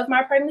all of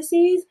my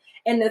pregnancies.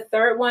 And the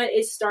third one,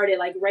 it started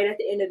like right at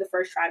the end of the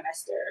first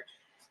trimester.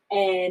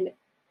 And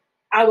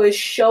I was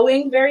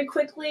showing very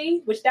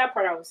quickly, which that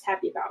part I was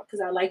happy about because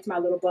I liked my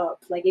little bump.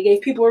 Like it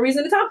gave people a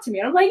reason to talk to me.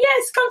 And I'm like,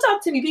 yes, come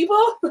talk to me,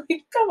 people.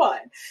 Like, come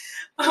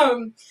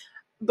on.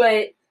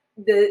 But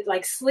the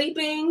like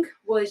sleeping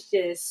was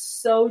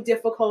just so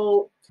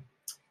difficult.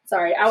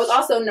 Sorry. I was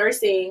also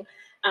nursing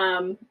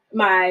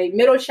my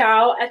middle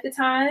child at the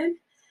time.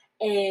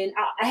 And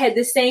I had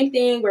the same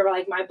thing where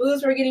like my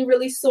boobs were getting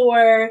really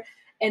sore.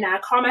 And I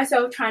caught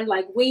myself trying to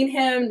like wean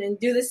him and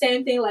do the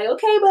same thing. Like,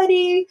 okay,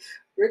 buddy,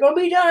 we're going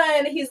to be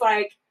done. And he's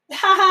like,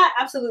 haha,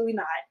 absolutely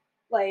not.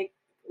 Like,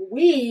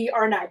 we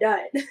are not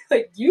done.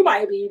 Like, you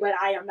might be, but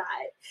I am not.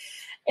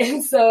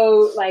 And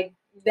so like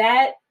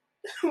that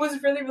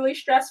was really, really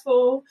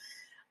stressful.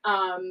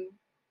 And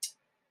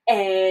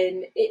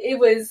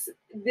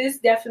this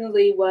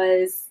definitely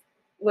was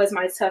was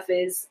my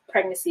toughest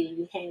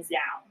pregnancy, hands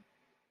down.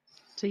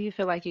 Do you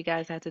feel like you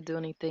guys had to do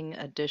anything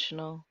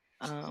additional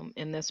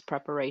in this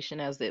preparation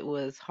as it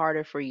was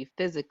harder for you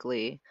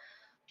physically?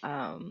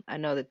 I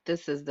know that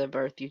this is the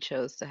birth you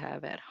chose to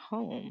have at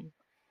home.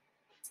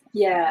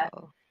 Yeah,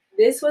 So,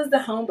 this was the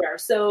home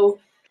birth. So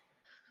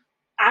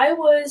I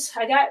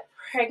got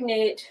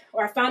pregnant,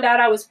 or I found out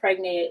I was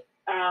pregnant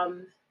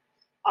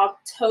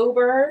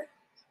October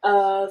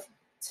of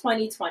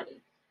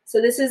 2020.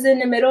 So this is in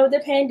the middle of the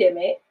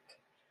pandemic,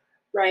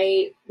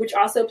 right? Which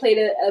also played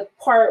a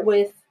part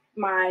with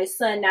my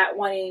son not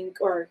wanting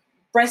or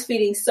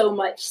breastfeeding so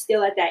much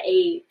still at that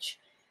age.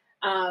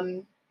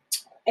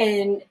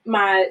 And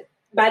by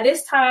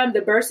this time,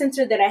 the birth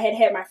center that I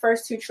had my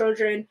first two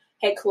children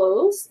had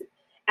closed.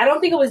 I don't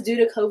think it was due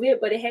to COVID,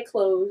 but it had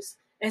closed.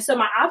 And so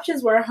my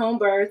options were home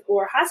birth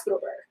or hospital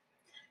birth.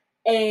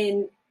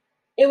 And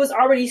it was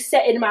already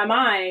set in my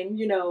mind,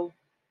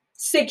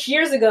 6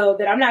 years ago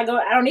that I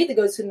don't need to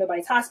go to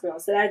nobody's hospital.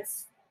 So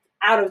that's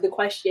out of the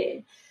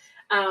question.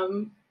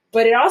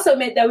 But it also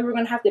meant that we were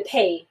going to have to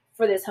pay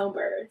for this home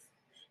birth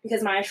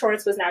because my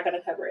insurance was not going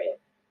to cover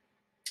it.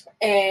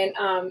 And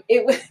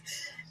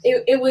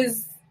it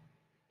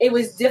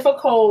was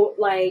difficult,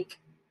 like,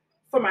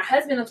 for my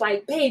husband. It's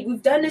like, babe,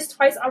 we've done this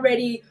twice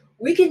already.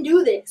 We can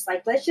do this.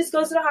 Like, let's just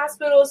go to the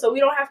hospital so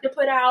we don't have to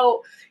put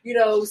out,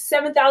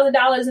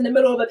 $7,000 in the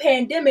middle of a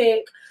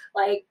pandemic.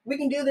 Like, we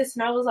can do this.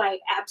 And I was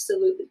like,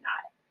 absolutely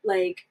not.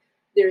 Like,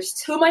 there's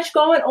too much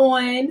going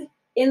on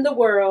in the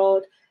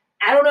world.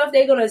 I don't know if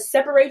they're going to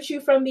separate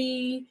you from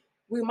me.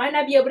 We might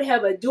not be able to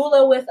have a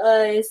doula with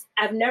us.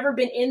 I've never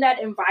been in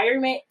that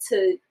environment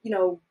to,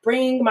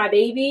 bring my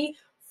baby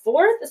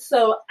forth.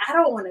 So I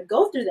don't want to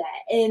go through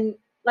that. And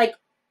like,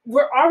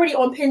 we're already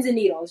on pins and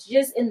needles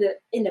just in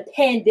the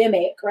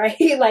pandemic,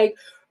 right? Like,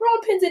 we're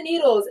on pins and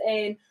needles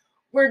and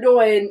we're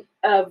doing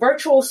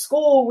virtual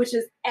school, which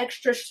is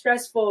extra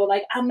stressful.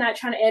 Like, I'm not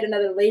trying to add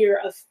another layer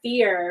of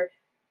fear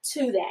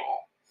to that.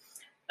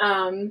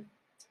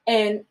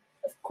 And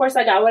of course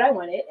I got what I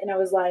wanted, and I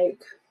was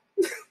like,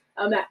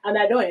 I'm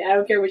not doing it. I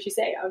don't care what you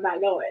say. I'm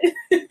not going.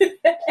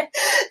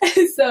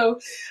 And so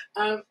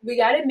we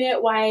got a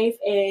midwife,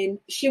 and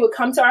she would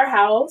come to our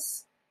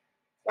house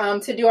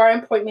to do our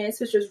appointments,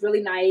 which was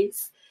really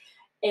nice.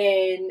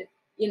 And,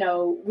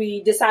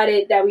 we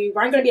decided that we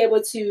weren't going to be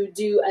able to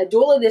do a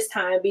doula this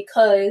time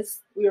because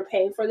we were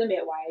paying for the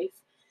midwife.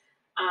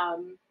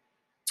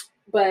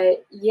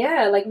 But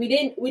yeah, like we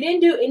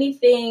didn't do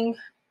anything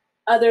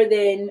other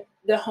than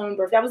the home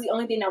birth. That was the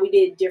only thing that we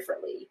did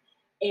differently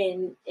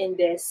in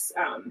this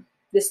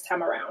this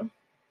time around.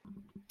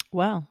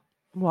 Well,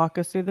 walk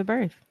us through the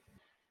birth.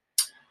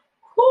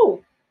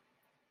 Whew.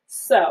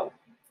 So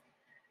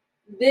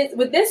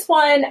with this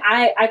one,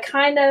 I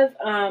kind of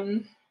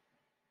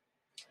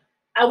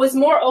I was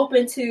more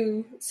open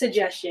to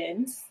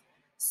suggestions.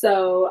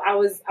 So I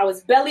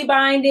was belly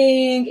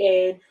binding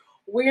and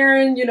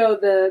wearing,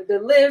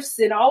 the lifts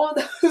and all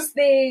of those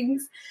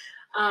things.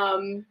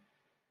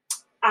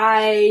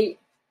 I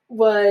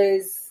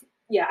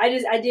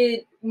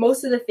did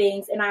most of the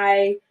things.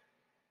 And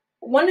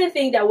one of the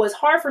things that was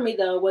hard for me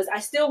though, was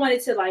I still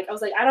wanted to, like, I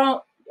was like, I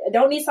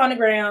don't need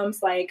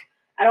sonograms. Like,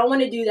 I don't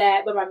want to do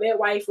that. But my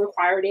midwife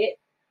required it.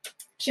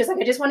 She was like,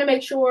 I just want to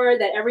make sure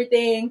that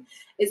everything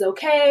is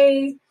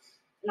okay.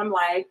 And I'm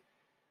like,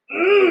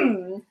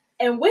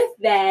 And with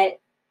that,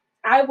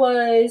 it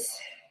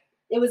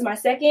was my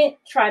second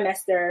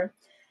trimester,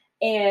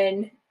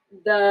 and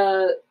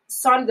the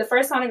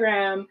first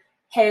sonogram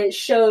had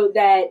showed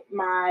that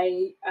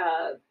my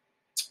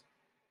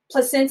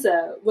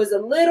placenta was a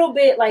little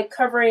bit like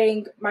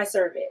covering my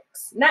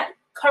cervix, not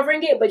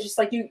covering it, but just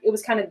like it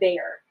was kind of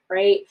there,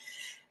 right?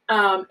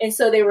 And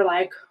so they were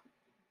like,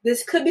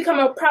 this could become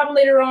a problem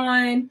later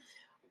on,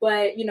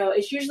 but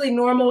it's usually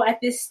normal at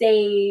this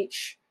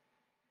stage.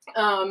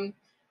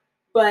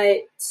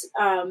 But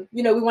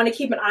we want to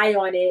keep an eye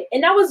on it.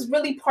 And that was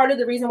really part of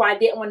the reason why I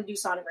didn't want to do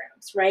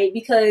sonograms, right?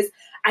 Because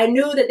I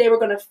knew that they were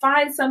going to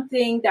find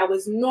something that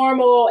was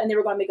normal and they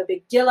were going to make a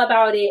big deal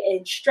about it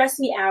and stress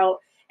me out.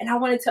 And I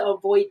wanted to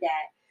avoid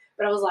that.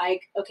 But I was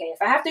like, okay,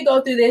 if I have to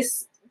go through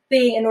this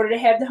thing in order to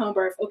have the home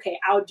birth, okay,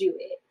 I'll do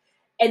it.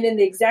 And then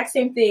the exact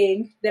same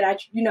thing that I,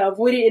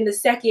 avoided in the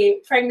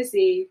second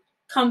pregnancy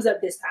comes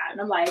up this time.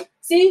 I'm like,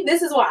 see,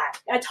 this is why.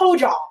 I told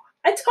y'all.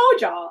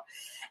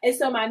 And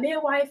so my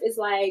midwife is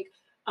like,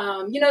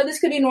 this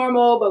could be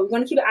normal, but we're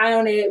going to keep an eye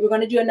on it. We're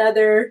going to do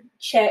another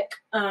check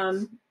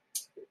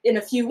in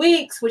a few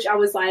weeks, which I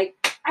was like,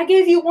 I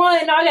gave you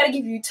one. Now I got to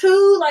give you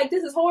two. Like,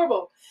 this is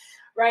horrible.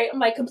 Right. I'm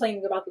like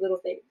complaining about the little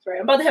things. Right.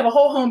 I'm about to have a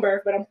whole home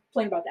birth, but I'm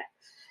complaining about that.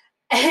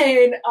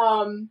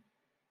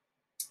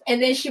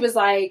 And then she was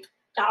like,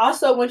 I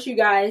also want you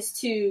guys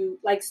to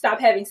like stop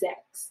having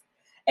sex.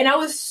 And I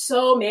was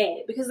so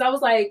mad because I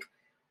was like,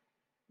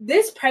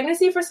 this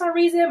pregnancy, for some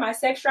reason, my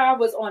sex drive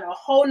was on a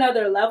whole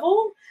nother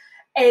level.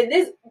 And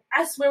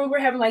I swear we were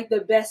having like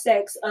the best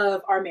sex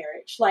of our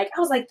marriage. Like, I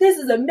was like, this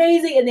is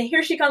amazing. And then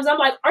here she comes. I'm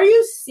like, are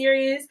you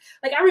serious?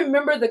 Like, I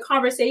remember the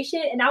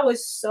conversation and I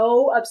was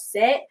so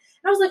upset.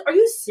 And I was like, are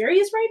you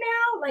serious right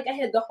now? Like, I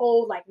had the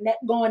whole like neck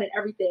going and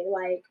everything.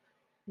 Like,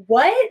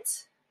 what?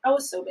 I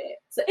was so bad.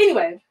 So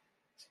anyway,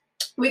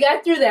 we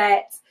got through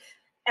that.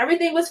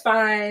 Everything was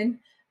fine.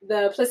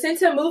 The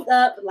placenta moved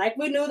up like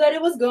we knew that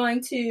it was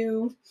going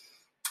to.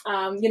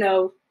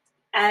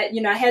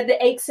 I had the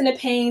aches and the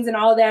pains and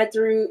all that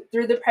through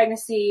the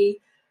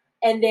pregnancy.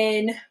 And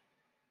then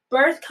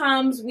birth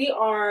comes. We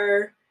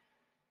are,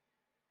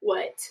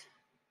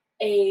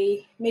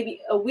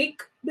 maybe a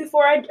week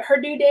before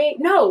her due date?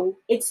 No,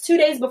 it's 2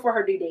 days before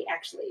her due date,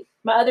 actually.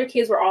 My other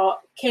kids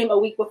came a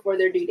week before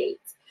their due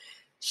dates.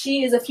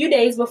 She is a few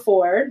days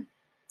before.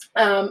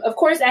 Of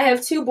course, I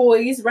have 2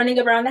 boys running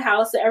around the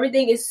house, so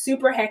everything is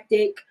super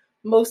hectic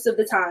most of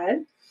the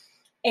time.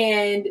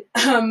 And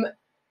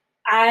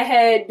I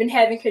had been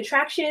having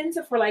contractions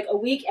for like a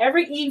week.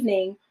 Every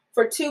evening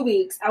for 2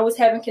 weeks, I was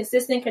having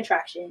consistent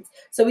contractions.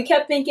 So we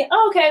kept thinking,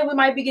 oh, okay, we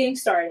might be getting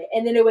started.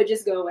 And then it would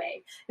just go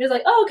away. It was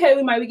like, oh, okay,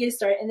 we might be getting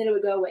started. And then it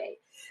would go away.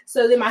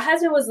 So then my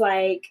husband was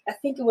like, I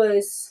think it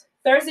was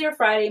Thursday or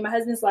Friday. My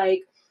husband's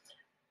like,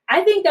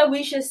 I think that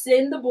we should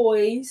send the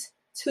boys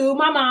to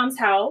my mom's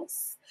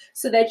house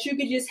so that you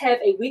could just have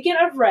a weekend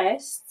of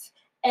rest.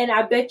 And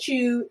I bet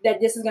you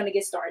that this is going to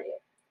get started.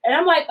 And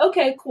I'm like,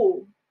 okay,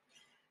 cool.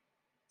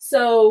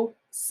 So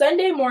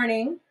Sunday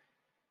morning,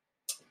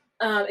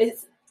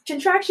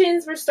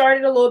 contractions were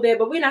started a little bit,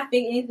 but we're not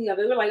thinking anything of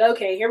it. We're like,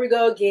 okay, here we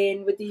go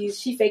again with these.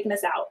 She faking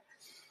us out.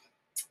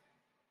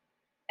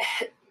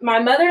 My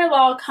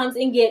mother-in-law comes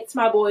and gets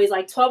my boys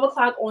like 12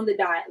 o'clock on the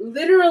dot.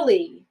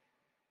 Literally,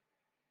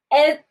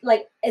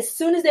 as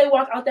soon as they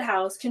walk out the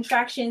house,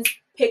 contractions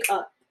pick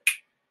up.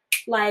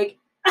 Like,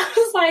 I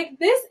was like,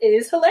 this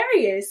is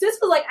hilarious. This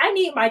was like, I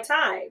need my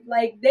time.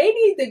 Like, they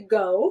need to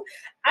go.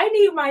 I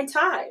need my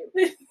time.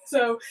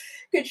 So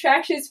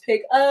contractions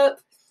pick up.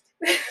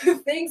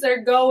 Things are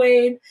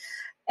going.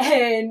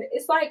 And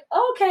it's like,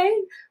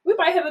 okay, we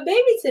might have a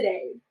baby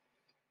today.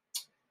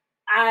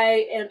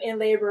 I am in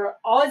labor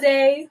all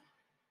day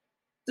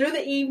through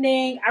the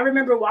evening. I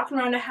remember walking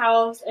around the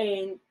house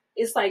and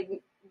it's like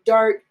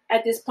dark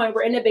at this point.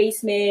 We're in the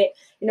basement.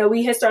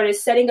 We had started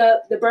setting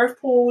up the birth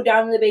pool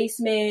down in the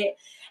basement.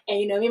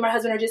 And, me and my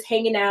husband are just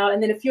hanging out.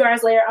 And then a few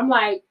hours later, I'm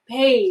like,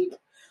 babe,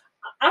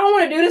 I don't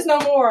want to do this no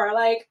more.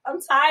 Like, I'm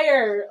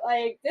tired.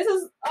 Like,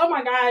 oh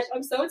my gosh,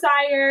 I'm so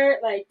tired.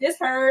 Like, this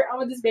hurt. I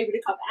want this baby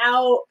to come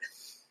out.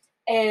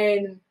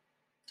 And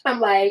I'm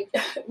like,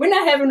 we're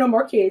not having no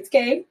more kids,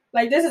 okay?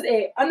 Like, this is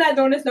it. I'm not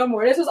doing this no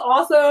more. This was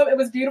awesome. It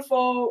was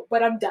beautiful,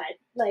 but I'm done.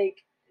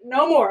 Like,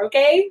 no more,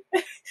 okay?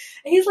 And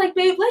he's like,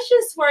 babe, let's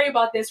just worry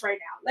about this right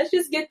now. Let's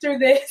just get through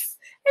this.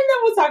 And then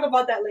we'll talk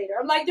about that later.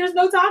 I'm like, there's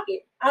no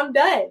talking. I'm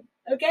done.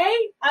 Okay?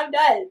 I'm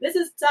done. This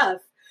is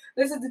tough.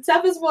 This is the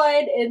toughest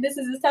one, and this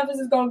is as tough as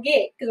it's going to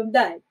get because I'm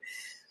done.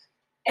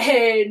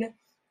 And,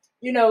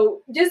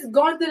 just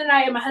going through the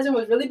night, and my husband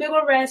was really big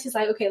on rest. He's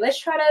like, okay, let's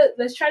try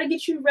to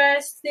get you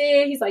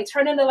rested. He's like,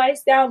 turning the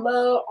lights down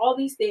low, all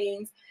these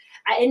things.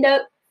 I end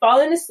up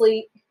falling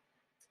asleep.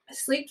 I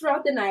sleep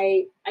throughout the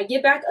night. I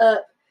get back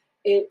up.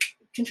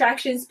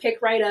 Contractions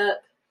pick right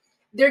up.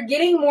 They're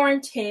getting more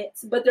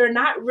intense, but they're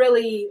not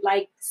really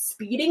like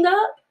speeding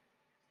up.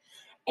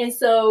 And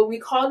so we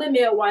call the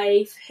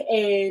midwife,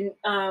 and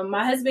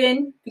my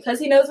husband, because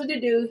he knows what to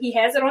do, he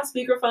has it on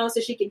speakerphone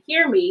so she can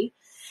hear me.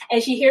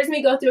 And she hears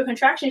me go through a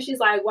contraction. She's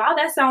like, wow,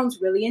 that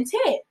sounds really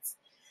intense.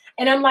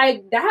 And I'm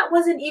like, that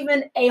wasn't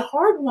even a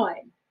hard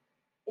one.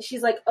 And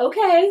she's like,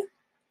 okay.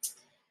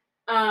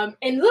 And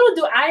little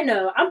do I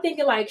know, I'm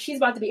thinking like she's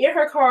about to be in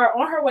her car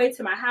on her way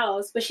to my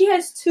house, but she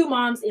has 2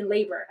 moms in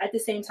labor at the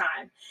same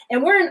time.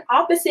 And we're in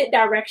opposite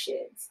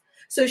directions.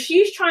 So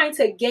she's trying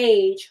to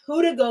gauge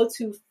who to go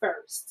to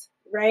first,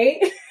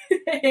 right?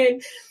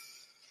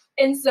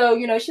 and so,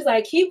 she's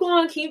like, keep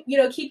going,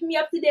 keeping me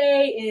up to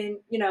date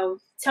and,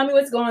 tell me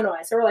what's going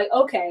on. So we're like,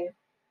 okay.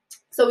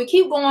 So we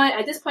keep going.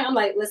 At this point, I'm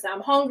like, listen,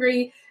 I'm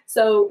hungry.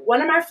 So one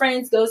of my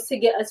friends goes to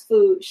get us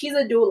food. She's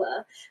a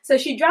doula. So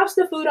she drops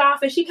the food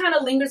off and she kind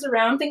of lingers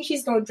around. I'm thinking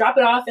she's going to drop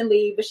it off and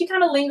leave, but she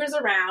kind of lingers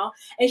around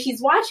and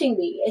she's watching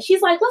me. And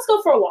she's like, let's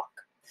go for a walk.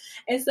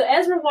 And so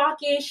as we're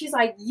walking, she's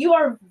like, you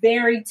are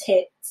very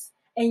tense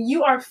and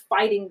you are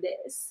fighting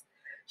this.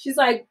 She's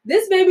like,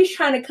 this baby's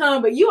trying to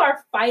come, but you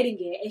are fighting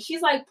it. And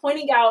she's like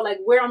pointing out like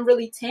where I'm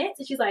really tense.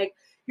 And she's like,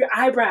 your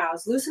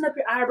eyebrows, loosen up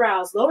your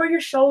eyebrows, lower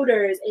your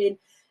shoulders. And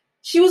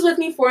she was with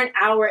me for an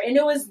hour and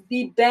it was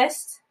the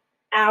best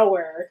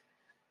hour.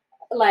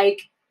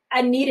 Like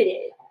I needed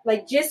it.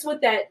 Like just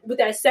with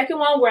that second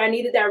one where I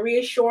needed that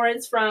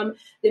reassurance from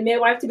the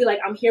midwife to be like,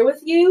 I'm here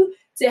with you,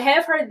 to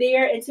have her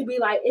there and to be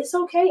like, it's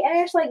okay,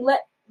 Ash, like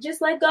let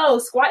go,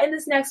 squat in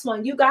this next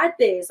one. You got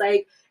this.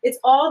 Like, it's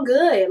all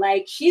good.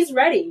 Like, she's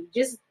ready.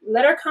 Just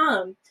let her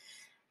come.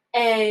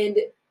 And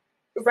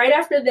right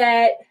after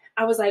that,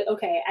 I was like,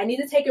 okay, I need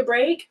to take a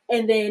break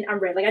and then I'm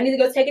ready. Like, I need to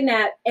go take a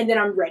nap and then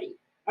I'm ready.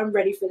 I'm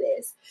ready for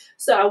this.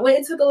 So I went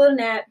and took a little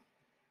nap.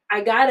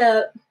 I got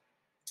up.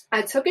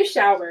 I took a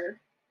shower.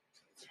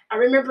 I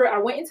remember I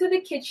went into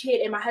the kitchen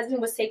and my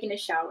husband was taking a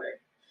shower.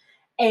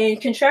 And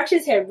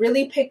contractions had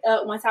really picked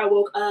up once I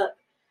woke up.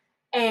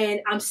 And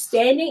I'm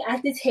standing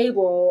at the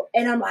table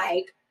and I'm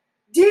like,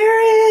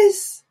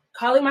 Dearest,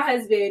 calling my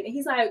husband. And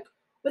he's like,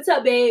 what's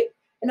up, babe?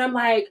 And I'm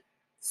like,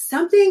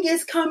 something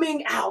is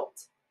coming out.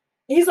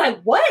 And he's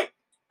like, what?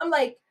 I'm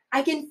like,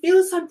 I can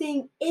feel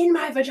something in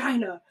my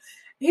vagina.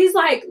 He's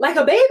like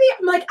a baby?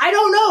 I'm like, I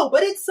don't know,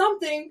 but it's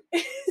something.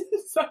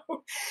 So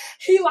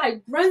he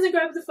like runs and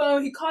grabs the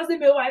phone. He calls the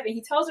midwife and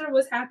he tells her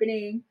what's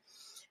happening.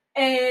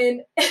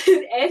 And as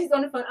he's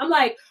on the phone, I'm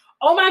like,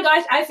 oh my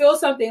gosh, I feel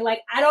something. Like,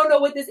 I don't know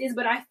what this is,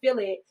 but I feel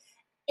it.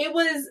 It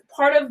was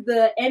part of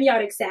the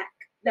amniotic sac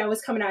that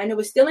was coming out and it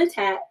was still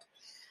intact.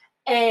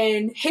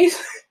 And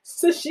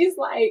so she's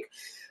like,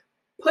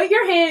 put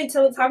your hand,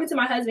 talking to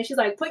my husband, she's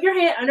like, put your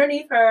hand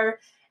underneath her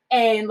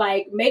and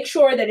like make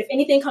sure that if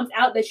anything comes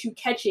out that you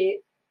catch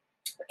it.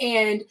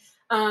 And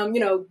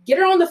get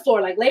her on the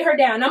floor, like lay her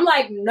down. And I'm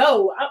like,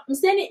 no, I'm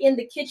standing in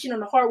the kitchen on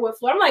the hardwood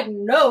floor. I'm like,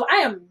 no, I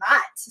am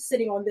not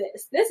sitting on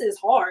this. This is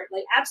hard.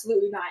 Like,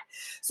 absolutely not.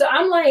 So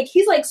I'm like,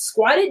 he's like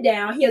squatted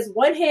down. He has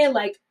one hand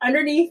like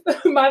underneath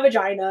my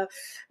vagina,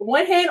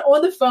 one hand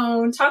on the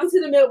phone, talking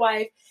to the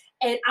midwife.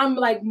 And I'm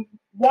like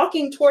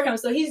walking toward him.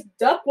 So he's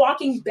duck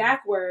walking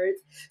backwards.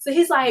 So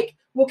he's like,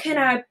 well, can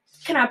I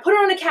put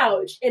her on the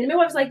couch? And the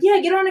midwife's like, yeah,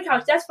 get her on the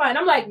couch. That's fine.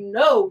 I'm like,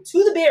 no,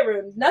 to the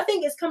bedroom.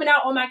 Nothing is coming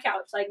out on my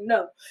couch. Like,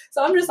 no.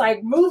 So I'm just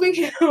like moving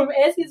him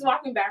as he's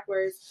walking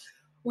backwards.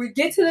 We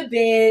get to the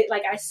bed.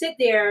 Like, I sit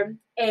there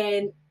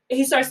and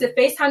he starts to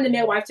FaceTime the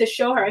midwife to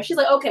show her. And she's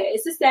like, okay,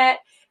 it's just that.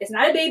 It's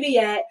not a baby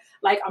yet.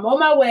 Like, I'm on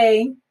my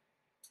way.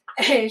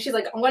 And she's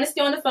like, I'm going to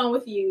stay on the phone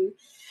with you.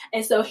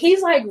 And so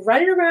he's like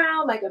running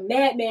around like a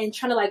madman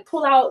trying to like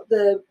pull out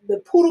the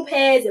poodle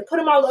pads and put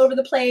them all over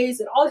the place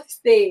and all these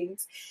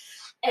things.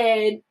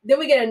 And then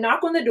we get a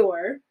knock on the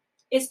door.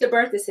 It's the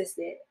birth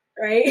assistant,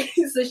 right?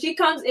 So she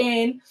comes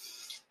in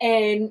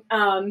and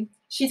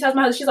she tells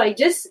my husband, she's like,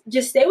 just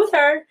stay with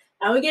her.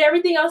 I'm gonna get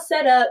everything else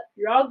set up.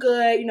 You're all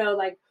good.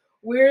 Like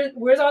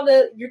where's all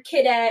your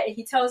kid at? And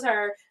he tells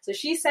her. So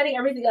she's setting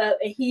everything up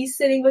and he's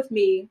sitting with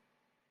me.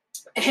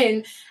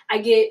 And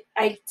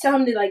I tell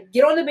him to like,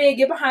 get on the bed,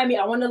 get behind me.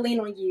 I want to lean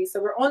on you. So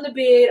we're on the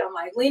bed. I'm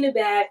like leaning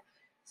back.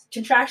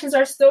 Contractions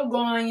are still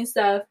going and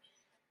stuff.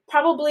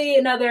 Probably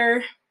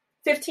another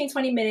 15,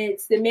 20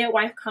 minutes. The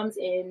midwife comes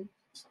in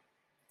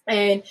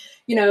and,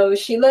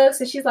 she looks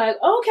and she's like,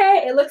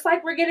 okay, it looks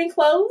like we're getting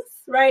close,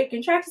 right?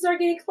 Contractions are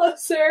getting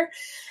closer.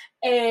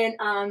 And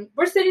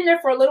we're sitting there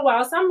for a little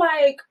while. So I'm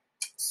like,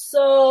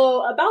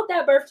 so about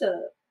that birth tub,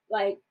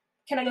 like,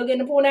 can I go get in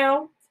the pool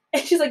now?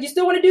 And she's like, you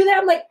still want to do that?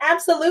 I'm like,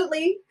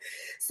 absolutely.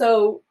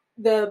 So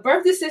the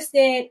birth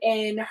assistant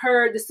and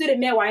the student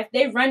midwife,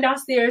 they run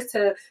downstairs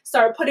to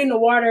start putting the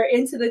water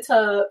into the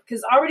tub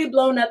because it's already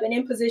blown up and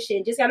in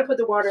position. Just got to put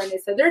the water in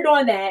it. So they're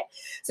doing that.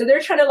 So they're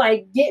trying to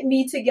like get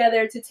me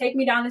together to take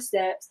me down the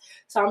steps.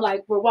 So I'm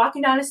like, we're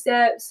walking down the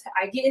steps.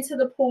 I get into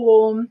the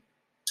pool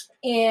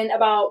and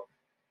about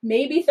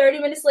maybe 30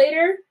 minutes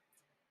later,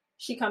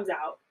 she comes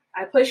out.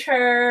 I push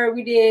her.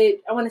 We did,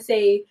 I want to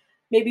say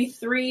maybe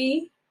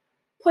 3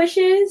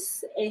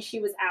 pushes and she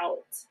was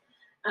out.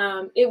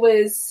 It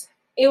was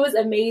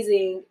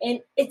amazing. And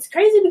it's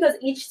crazy because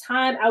each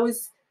time I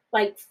was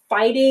like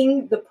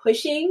fighting the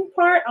pushing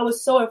part, I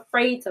was so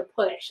afraid to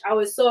push. I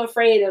was so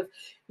afraid of,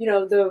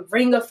 the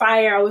ring of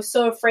fire. I was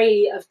so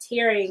afraid of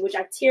tearing, which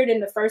I teared in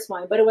the first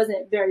one, but it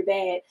wasn't very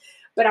bad.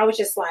 But I was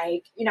just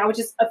like, I was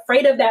just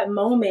afraid of that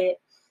moment.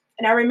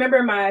 And I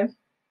remember my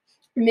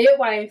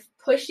midwife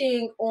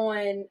pushing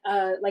on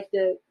like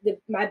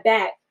my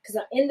back, because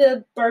I'm in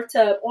the birth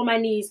tub on my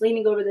knees,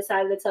 leaning over the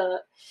side of the tub.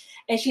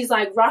 And she's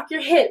like, rock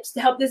your hips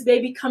to help this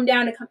baby come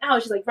down and come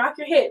out. She's like, rock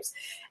your hips.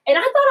 And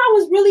I thought I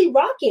was really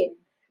rocking,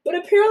 but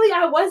apparently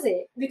I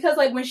wasn't, because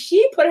like when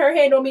she put her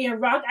hand on me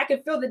and rocked, I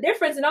could feel the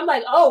difference. And I'm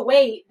like, oh,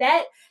 wait,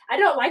 I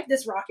don't like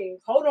this rocking.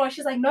 Hold on.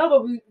 She's like, no,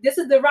 but this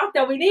is the rock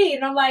that we need.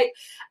 And I'm like,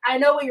 I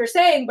know what you're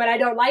saying, but I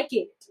don't like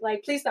it.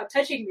 Like, please stop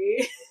touching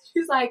me.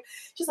 She's like,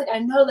 I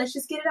know, let's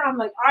just get it out. I'm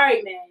like, all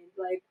right, man,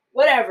 like,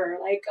 whatever.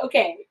 Like,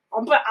 okay,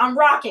 I'm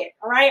rocking.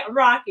 All right, I'm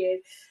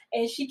rocking.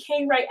 And she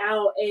came right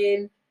out,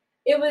 and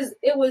it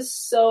was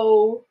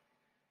so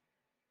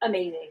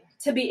amazing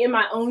to be in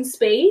my own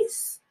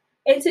space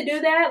and to do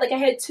that. Like, I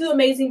had 2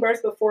 amazing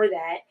births before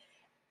that,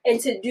 and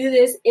to do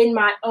this in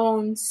my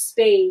own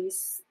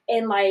space,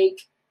 and like,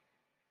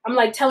 I'm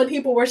like telling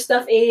people where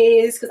stuff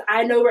is because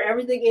I know where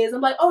everything is.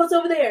 I'm like, oh, it's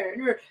over there.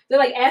 And they're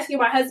like asking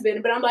my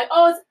husband, but I'm like,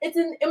 oh, it's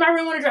in my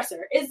room on the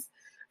dresser. It's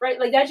right.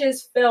 Like, that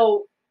just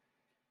felt,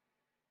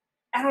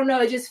 I don't know.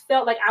 It just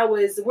felt like I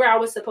was where I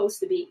was supposed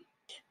to be.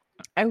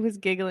 I was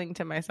giggling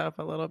to myself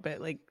a little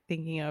bit, like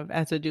thinking of,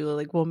 as a doula,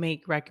 like we'll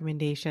make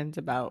recommendations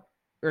about,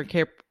 or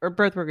care, or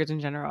birth workers in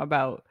general,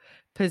 about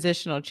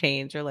positional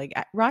change, or like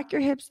rock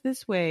your hips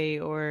this way,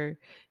 or,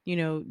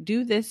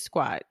 do this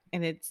squat.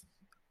 And it's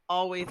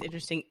always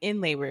interesting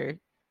in labor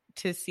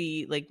to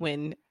see like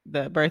when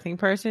the birthing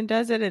person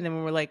does it, and then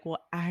when we're like, well,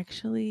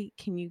 actually,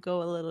 can you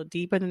go a little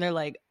deeper? And then they're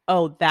like,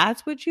 oh,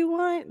 that's what you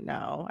want?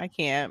 No, I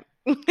can't.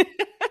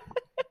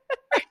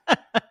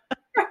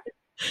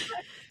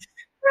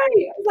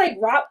 Right. I was like,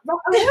 rock.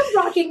 I am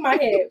rocking my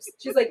hips.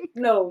 She's like,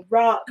 no,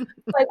 rock.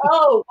 Like,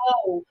 oh,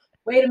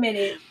 wait a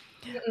minute.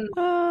 I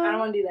don't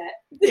want to do that.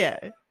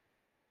 Yeah.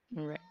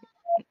 Right.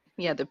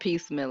 Yeah, the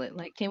piecemeal it.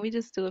 Like, can we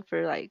just do it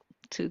for like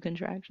 2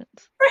 contractions?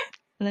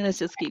 And then let's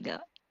just keep going.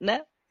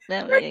 No,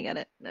 we ain't got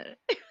it. No.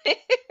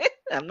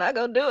 I'm not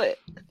gonna do it.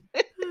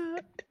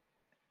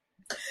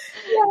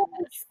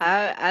 Yes.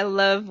 I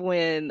love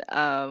when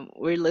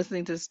we're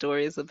listening to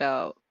stories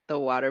about the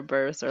water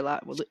births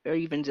or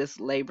even just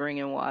laboring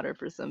in water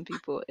for some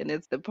people, and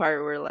it's the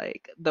part where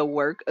like the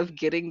work of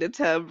getting the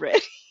tub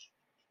ready.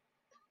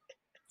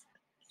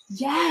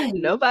 Yes.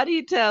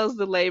 Nobody tells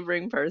the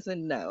laboring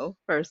person no,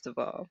 first of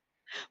all,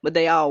 but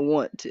they all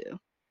want to.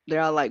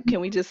 They're all like, "Can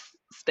we just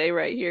stay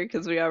right here?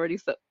 Because we already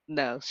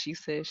no." She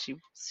said she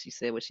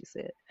said what she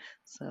said.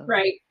 So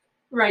Right.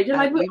 Just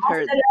like we've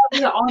heard set it up, we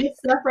got all this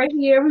stuff right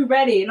here, we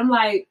ready. And I'm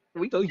like,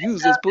 we go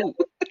use this pool.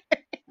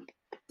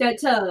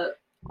 that tub.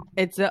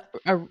 It's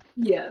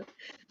Yeah.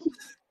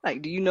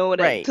 Like, do you know what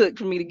Right. it took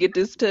for me to get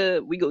this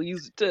tub? We gonna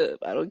use the tub.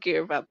 I don't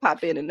care if I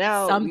pop in and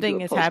out. Something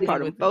we is do a happening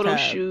postpartum with the photo tub.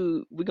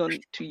 shoot. We're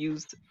going to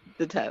use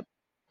the tub.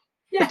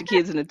 Yeah. Put the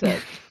kids in the tub.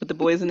 Put the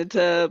boys in the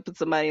tub. Put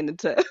somebody in the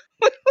tub.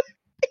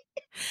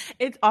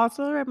 It's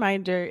also a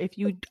reminder, if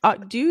you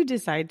do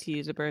decide to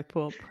use a birth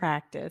pool,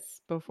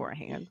 practice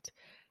beforehand.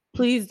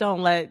 Please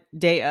don't let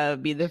day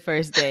of be the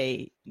first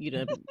day you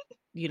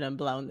done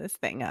blown this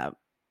thing up.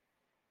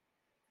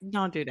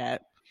 Don't do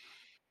that.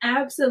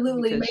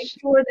 Absolutely. Because Make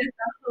sure that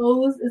the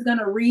hose is going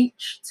to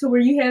reach to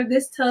where you have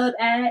this tub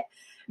at.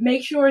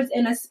 Make sure it's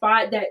in a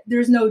spot that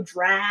there's no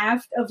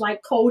draft of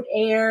like cold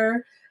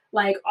air,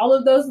 like all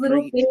of those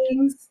little Preach.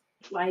 things.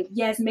 Like,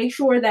 yes, make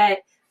sure that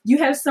you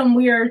have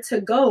somewhere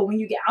to go when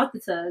you get out the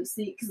tub.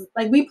 See, because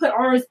like we put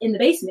ours in the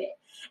basement.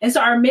 And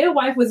so our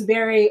midwife was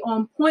very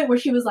on point where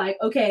she was like,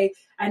 okay,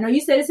 I know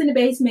you said it's in the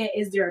basement.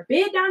 Is there a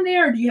bed down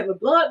there or do you have a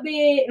blow up bed?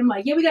 And I'm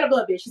like, yeah, we got a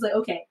blow up bed. She's like,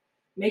 okay,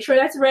 make sure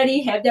that's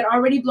ready. Have that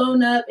already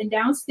blown up and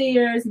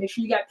downstairs. Make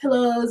sure you got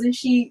pillows and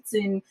sheets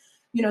and,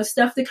 you know,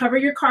 stuff to cover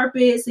your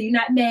carpet so you're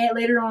not mad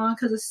later on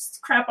because there's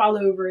crap all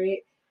over it.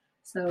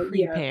 So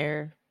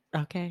Prepare.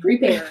 yeah. Okay.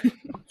 Prepare.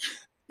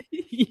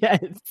 Yes.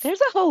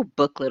 There's a whole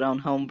booklet on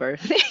home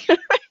birthing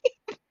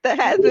that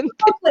hasn't.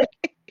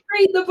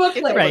 Read the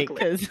booklet. Right,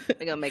 because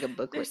We're gonna make a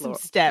booklet. there's some Laurel.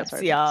 steps,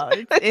 That's y'all.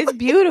 It's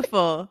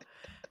beautiful,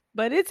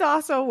 but it's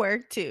also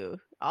work too.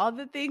 All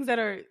the things that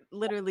are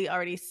literally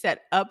already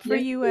set up for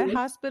Yes, you at please.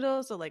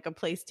 hospitals, so like a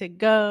place to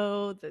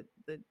go, the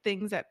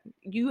things that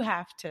you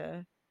have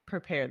to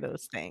prepare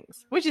those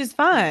things, which is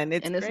fun.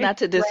 It's and it's great. not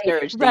to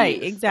discourage the Right,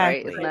 use,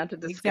 exactly. Right? It's not to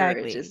discourage.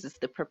 Exactly. It's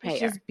just to prepare. It's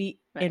just be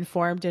Right.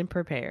 informed and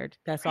prepared.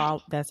 That's Ready.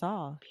 all. That's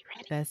all. Be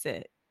ready. That's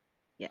it.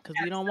 Yeah. Because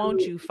we don't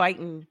want you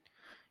fighting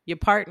your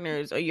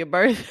partners or your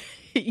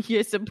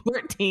your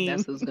support team.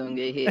 That's who's gonna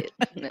get hit.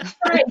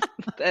 Right.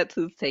 That's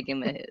who's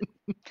taking the hit.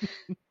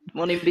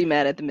 Won't even be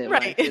mad at the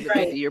midwife. Right.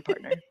 It'll be your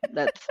partner.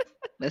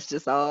 Let's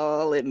just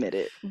all admit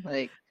it.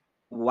 Like,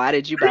 why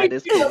did you buy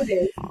this You know pool?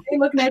 this. They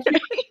looking at you.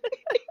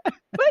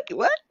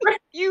 What?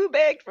 You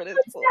begged for this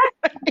pool.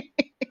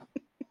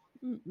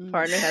 Mm-mm.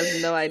 Partner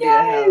has no idea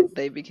how Yes.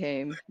 they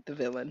became the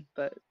villain,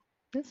 but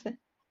that's it.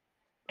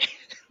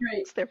 Right.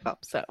 It's their fault.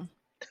 So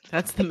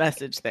that's the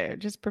message there.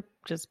 Just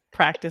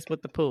practice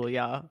with the pool,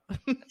 y'all.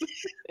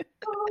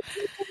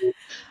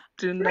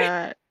 Do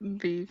not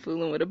be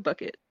fooling with a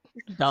bucket,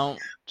 Don't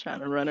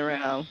trying to run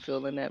around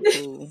filling that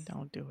pool.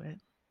 do it.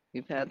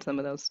 We've had some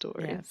of those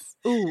stories. Yes.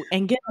 Ooh,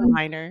 and get a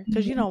liner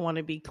because you don't want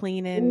to be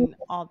cleaning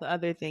all the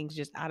other things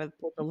just out of the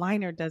pool. The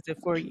liner does it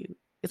for you.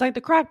 It's like the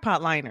crock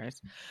pot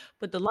liners,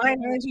 but the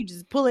liners you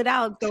just pull it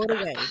out, throw it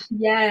away.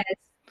 Yes.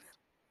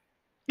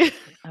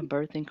 A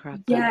birthing crock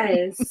pot.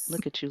 Yes.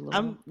 Look at you,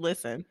 Laurel.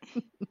 Listen.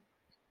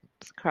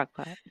 It's a crock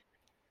pot.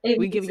 It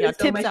We makes giving it y'all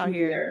so tips much out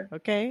easier. here,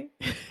 okay?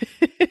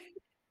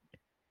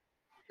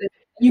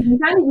 You can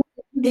kind of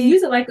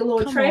use it like a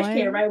little Come trash on.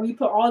 can, right? Where you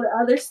put all the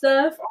other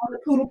stuff, all the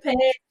poodle pad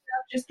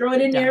stuff, just throw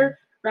it in Done. there,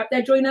 wrap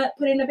that joint up,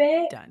 put it in the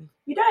bed. Done.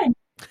 You're done.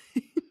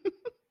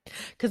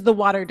 Because the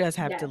water does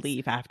have to Yes.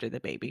 leave after the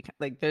baby.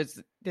 Like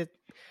there's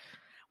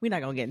we're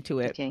not gonna get into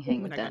it. can't hang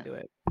We're with not that. gonna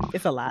do it.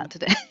 It's a lot. Not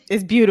today.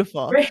 It's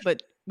beautiful, Right.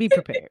 but be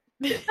prepared.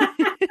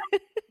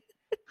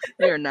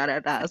 We're not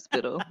at the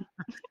hospital.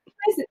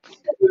 Listen,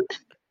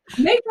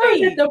 make sure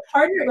that Right. the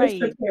partner Right. is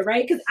prepared,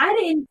 right? Because I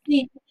didn't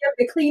see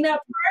the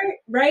cleanup part,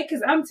 right?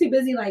 Because I'm too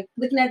busy like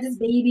looking at this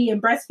baby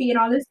and breastfeeding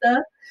all this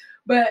stuff.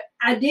 But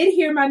I did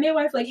hear my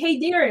midwife like, "Hey,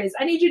 Darius,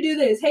 I need you to do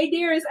this. Hey,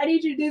 Darius, I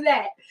need you to do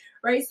that."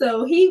 Right?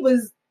 So he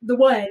was the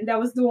one that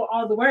was doing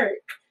all the work.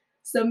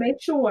 So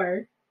make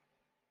sure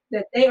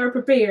that they are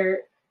prepared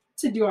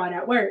to do all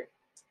that work,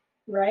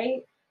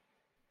 right?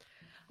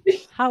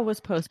 How was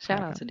postpartum? Shout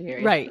out to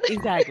Darius. Right,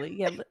 exactly.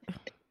 Yeah,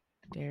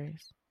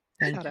 Darius.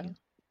 Thank Shout you. out.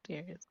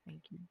 Darius.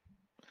 Thank you.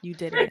 You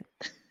did it.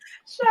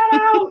 Shout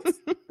out.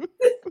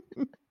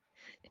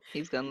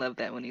 He's gonna love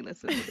that when he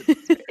listens to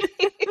this.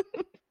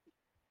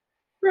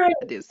 Right.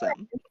 I did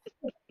something.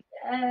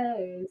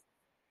 Yes.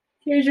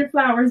 Here's your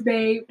flowers,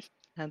 babe.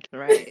 That's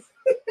right.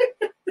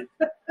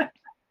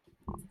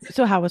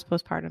 So how was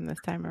postpartum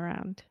this time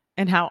around?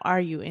 And how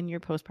are you in your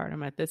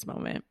postpartum at this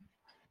moment?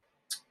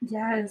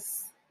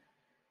 Yes.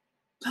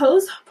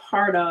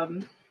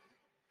 Postpartum.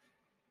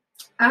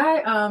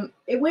 I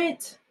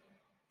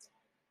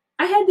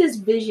had this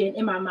vision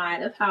in my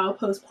mind of how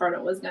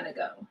postpartum was gonna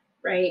go,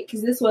 right?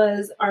 Because this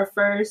was our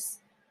first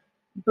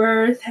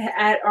birth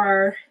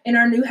in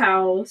our new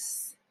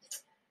house.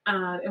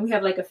 And we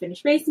have like a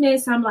finished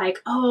basement. So I'm like,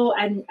 oh,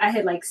 I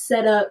had like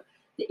set up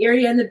the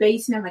area in the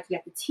basement. Like, I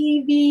got the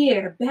TV,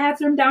 I got a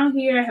bathroom down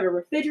here, I have a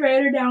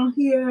refrigerator down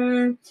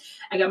here,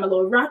 I got my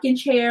little rocking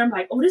chair. I'm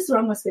like, oh, this is where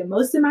I'm gonna spend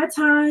most of my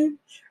time,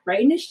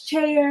 right in this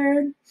chair.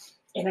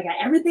 And I got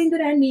everything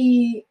that I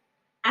need.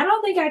 I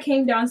don't think I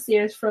came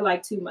downstairs for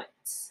like 2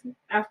 months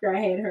after I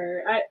had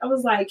her. I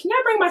was like, can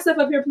I bring myself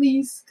up here,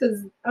 please?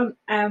 Because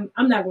I'm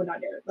not going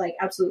down there. Like,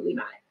 absolutely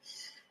not.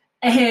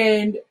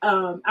 And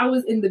I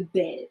was in the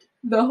bed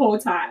the whole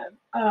time.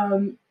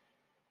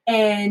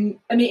 And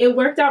I mean, it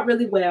worked out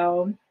really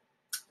well.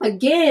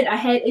 Again, I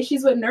had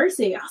issues with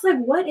nursing. I was like,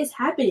 what is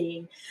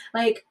happening?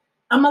 Like,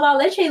 I'm a La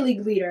Leche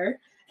League leader.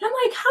 And I'm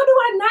like, how do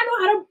I not know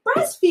how to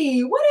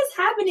breastfeed? What is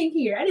happening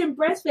here? I didn't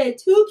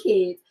breastfeed 2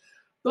 kids,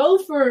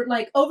 both for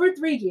like over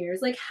 3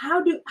 years. Like,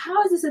 how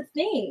is this a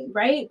thing,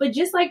 right? But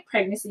just like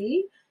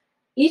pregnancy,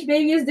 each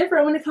baby is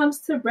different when it comes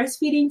to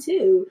breastfeeding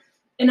too.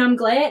 And I'm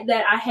glad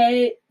that I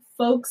had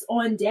folks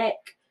on deck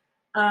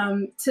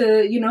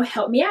to,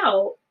 help me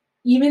out,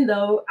 even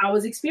though I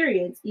was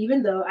experienced,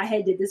 even though I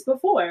had did this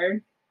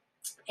before.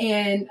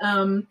 And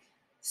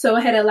so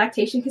I had a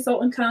lactation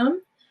consultant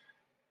come,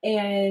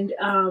 and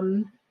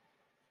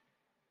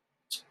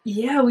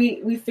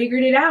we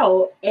figured it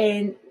out.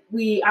 And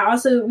we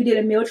did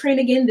a meal train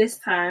again this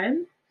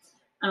time.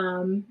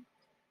 And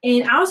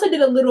I also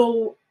did a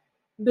little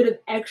bit of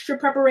extra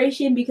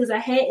preparation because I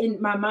had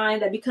in my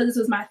mind that because this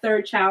was my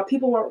 3rd child,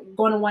 people weren't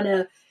going to want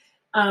to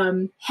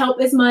help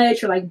as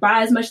much or like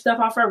buy as much stuff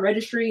off our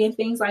registry and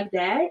things like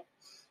that,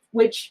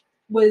 which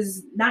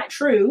was not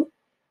true.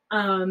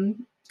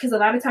 Because a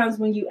lot of times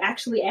when you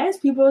actually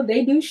ask people,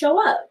 they do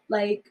show up,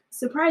 like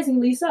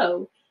surprisingly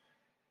so.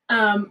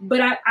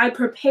 But I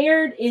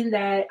prepared in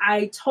that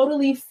I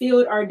totally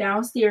filled our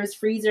downstairs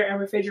freezer and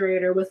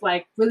refrigerator with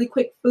like really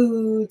quick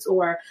foods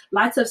or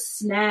lots of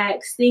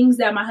snacks, things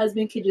that my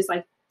husband could just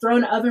like throw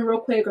in the oven real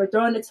quick or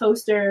throw in the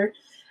toaster,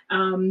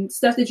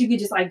 stuff that you could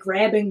just like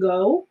grab and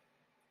go.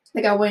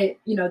 Like, I went,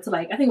 to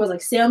like, I think it was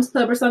like Sam's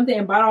Club or something,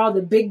 and bought all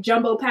the big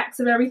jumbo packs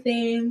of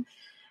everything.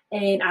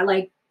 And I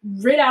like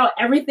rid out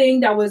everything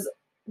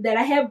that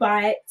I had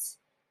bought,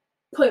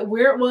 put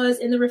where it was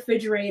in the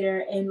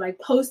refrigerator, and like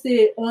posted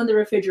it on the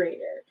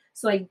refrigerator.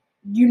 So like,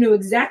 you knew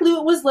exactly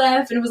what was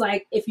left. And it was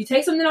like, if you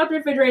take something out the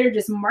refrigerator,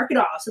 just mark it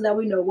off so that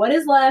we know what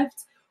is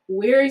left,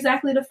 where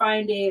exactly to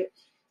find it.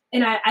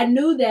 And I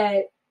knew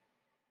that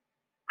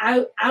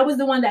I was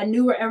the one that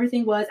knew where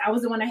everything was. I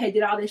was the one that had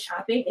did all this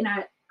shopping, and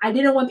I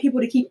didn't want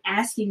people to keep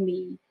asking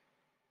me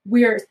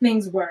where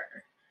things were.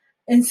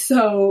 And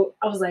so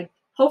I was like,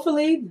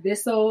 hopefully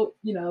this will,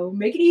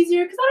 make it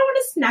easier, because I don't want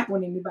to snap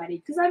on anybody,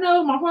 because I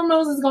know my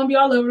hormones is going to be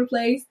all over the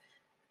place,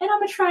 and I'm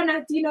going to try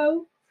not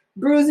to,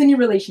 bruise any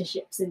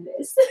relationships in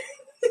this.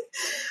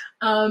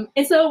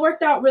 And so it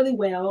worked out really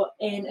well.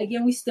 And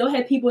again, we still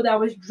had people that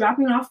was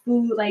dropping off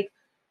food. Like,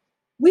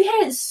 we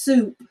had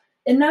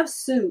enough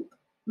soup,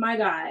 my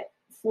God,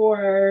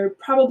 for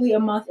probably a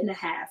month and a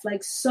half,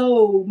 like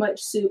so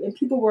much soup. And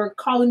people were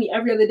calling me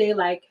every other day,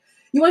 like,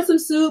 you want some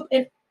soup?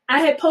 And I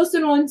had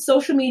posted on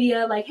social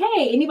media, like,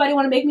 hey, anybody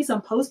want to make me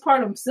some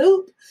postpartum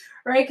soup?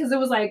 Right? Because it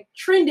was like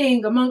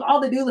trending among all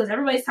the doulas.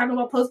 Everybody's talking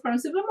about postpartum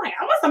soup. I'm like,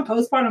 I want some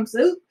postpartum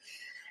soup.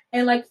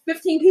 And like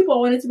 15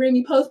 people wanted to bring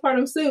me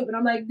postpartum soup. And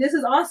I'm like, this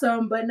is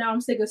awesome, but now I'm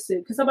sick of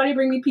soup. Can somebody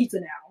bring me pizza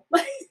now?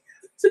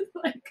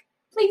 Like,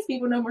 please,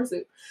 people, no more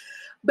soup.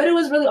 But it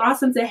was really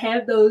awesome to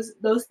have those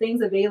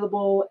things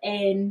available.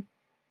 And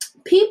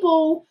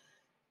people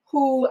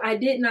who I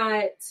did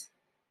not,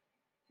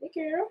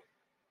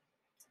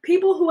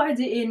 people who I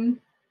didn't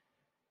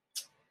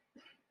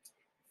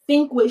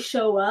think would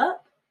show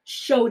up,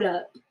 showed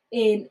up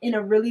in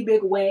a really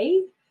big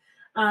way.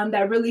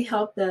 That really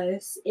helped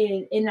us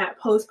in that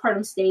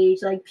postpartum stage.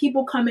 Like,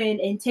 people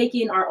coming and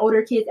taking our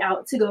older kids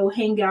out to go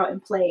hang out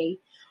and play,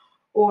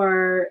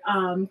 or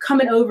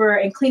coming over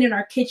and cleaning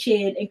our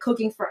kitchen and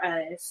cooking for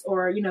us,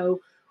 or,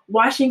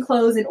 washing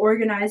clothes and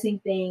organizing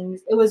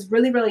things. It was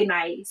really, really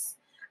nice.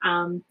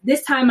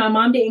 This time my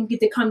mom didn't get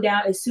to come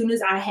down as soon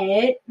as I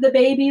had the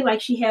baby,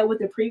 like she had with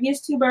the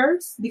previous 2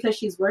 births, because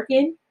she's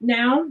working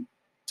now.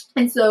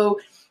 And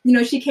so,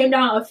 she came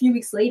down a few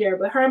weeks later,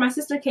 but her and my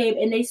sister came,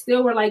 and they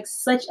still were like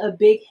such a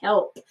big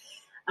help.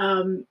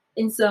 And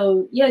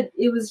so, yeah,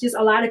 it was just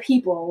a lot of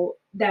people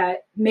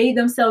that made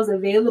themselves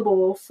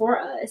available for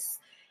us.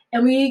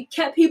 And we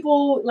kept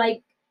people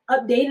like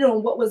updated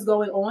on what was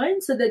going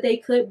on so that they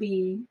could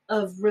be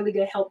of really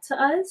good help to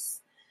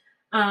us.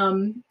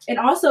 And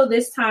also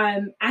this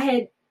time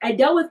I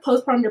dealt with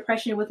postpartum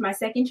depression with my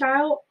second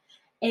child,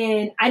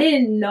 and I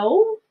didn't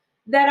know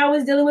that I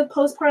was dealing with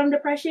postpartum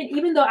depression,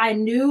 even though I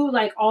knew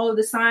like all of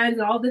the signs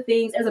and all the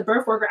things as a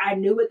birth worker, I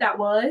knew what that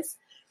was.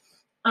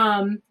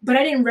 But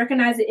I didn't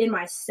recognize it in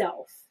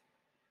myself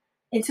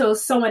until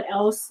someone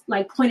else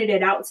like pointed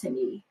it out to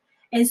me.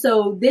 And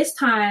so this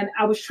time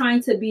I was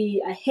trying to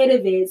be ahead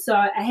of it. So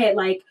I had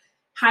like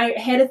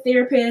had a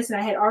therapist, and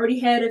I had already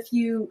had a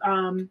few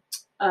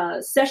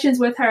sessions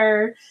with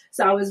her.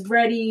 So I was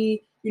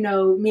ready. You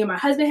know, me and my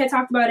husband had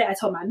talked about it. I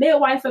told my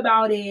midwife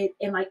about it,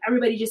 and like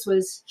everybody just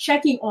was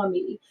checking on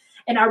me.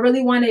 And I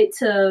really wanted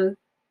to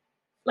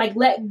like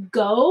let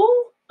go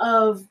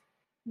of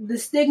the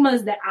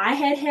stigmas that I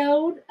had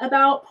held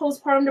about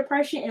postpartum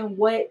depression and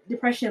what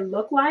depression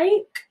looked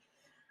like,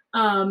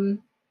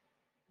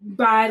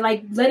 by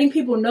like letting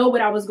people know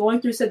what I was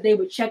going through, so they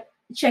would check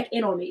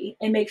in on me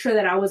and make sure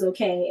that I was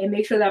okay and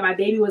make sure that my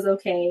baby was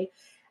okay.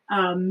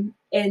 And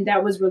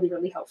that was really,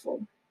 really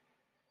helpful.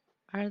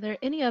 Are there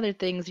any other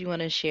things you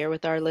want to share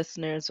with our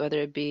listeners, whether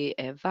it be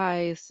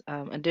advice,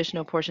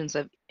 additional portions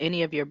of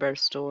any of your birth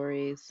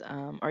stories,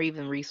 or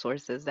even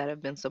resources that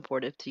have been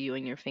supportive to you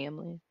and your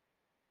family?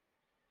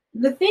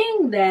 The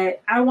thing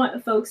that I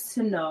want folks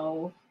to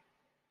know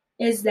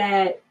is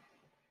that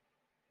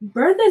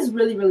birth is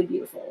really, really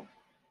beautiful.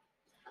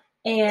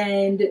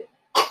 And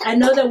I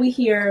know that we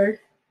hear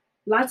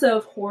lots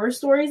of horror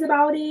stories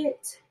about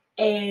it,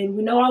 and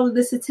we know all of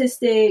the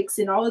statistics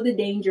and all of the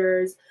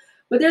dangers,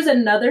 but there's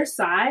another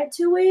side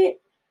to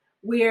it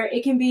where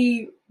it can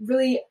be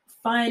really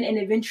fun and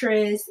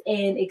adventurous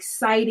and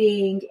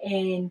exciting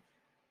and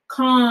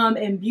calm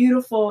and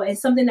beautiful, and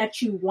something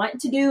that you want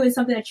to do and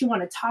something that you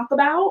want to talk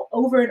about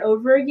over and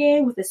over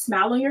again with a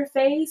smile on your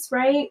face,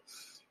 right?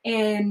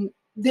 And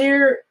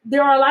there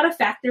are a lot of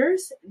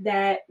factors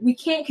that we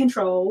can't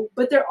control,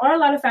 but there are a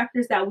lot of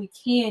factors that we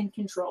can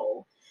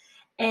control.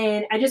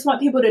 And I just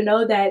want people to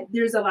know that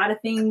there's a lot of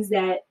things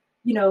that,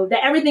 you know,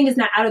 that everything is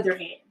not out of their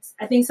hands.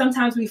 I think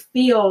sometimes we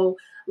feel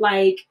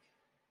like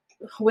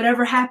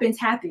whatever happens,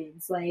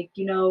 happens. Like,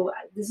 you know,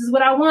 this is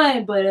what I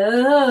want, but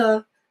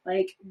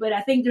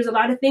I think there's a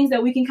lot of things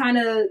that we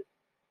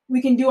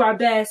can do our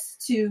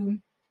best to,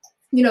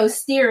 you know,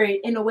 steer it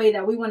in a way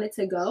that we want it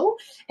to go.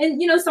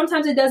 And, you know,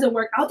 sometimes it doesn't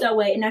work out that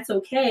way, and that's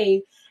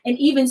okay. And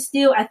even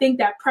still, I think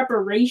that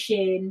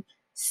preparation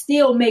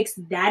still makes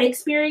that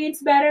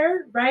experience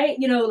better, right?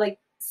 You know, like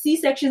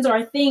C-sections are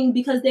a thing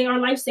because they are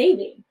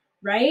life-saving,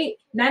 right?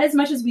 Not as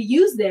much as we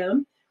use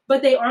them,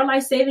 but they are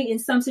life-saving in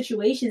some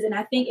situations. And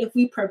I think if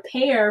we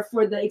prepare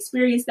for the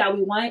experience that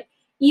we want,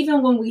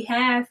 even when we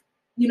have,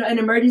 you know, an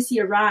emergency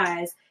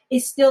arise,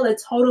 it's still a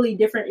totally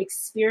different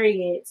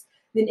experience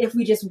than if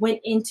we just went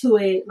into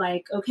it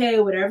like, okay,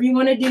 whatever you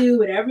want to do,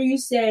 whatever you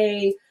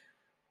say,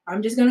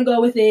 I'm just going to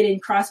go with it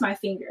and cross my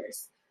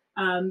fingers.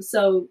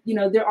 So, you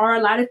know, there are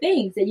a lot of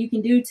things that you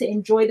can do to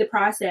enjoy the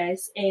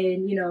process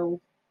and, you know,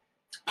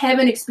 have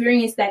an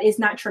experience that is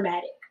not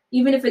traumatic.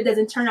 Even if it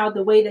doesn't turn out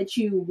the way that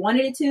you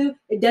wanted it to,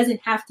 it doesn't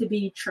have to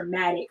be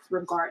traumatic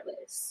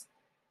regardless.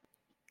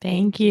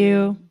 Thank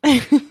you.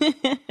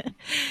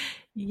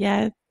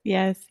 Yes.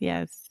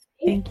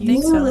 Thank you.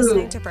 Thanks for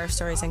listening to Birth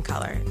Stories in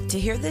Color. To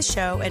hear this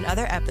show and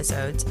other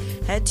episodes,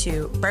 head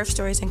to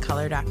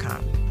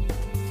birthstoriesincolor.com.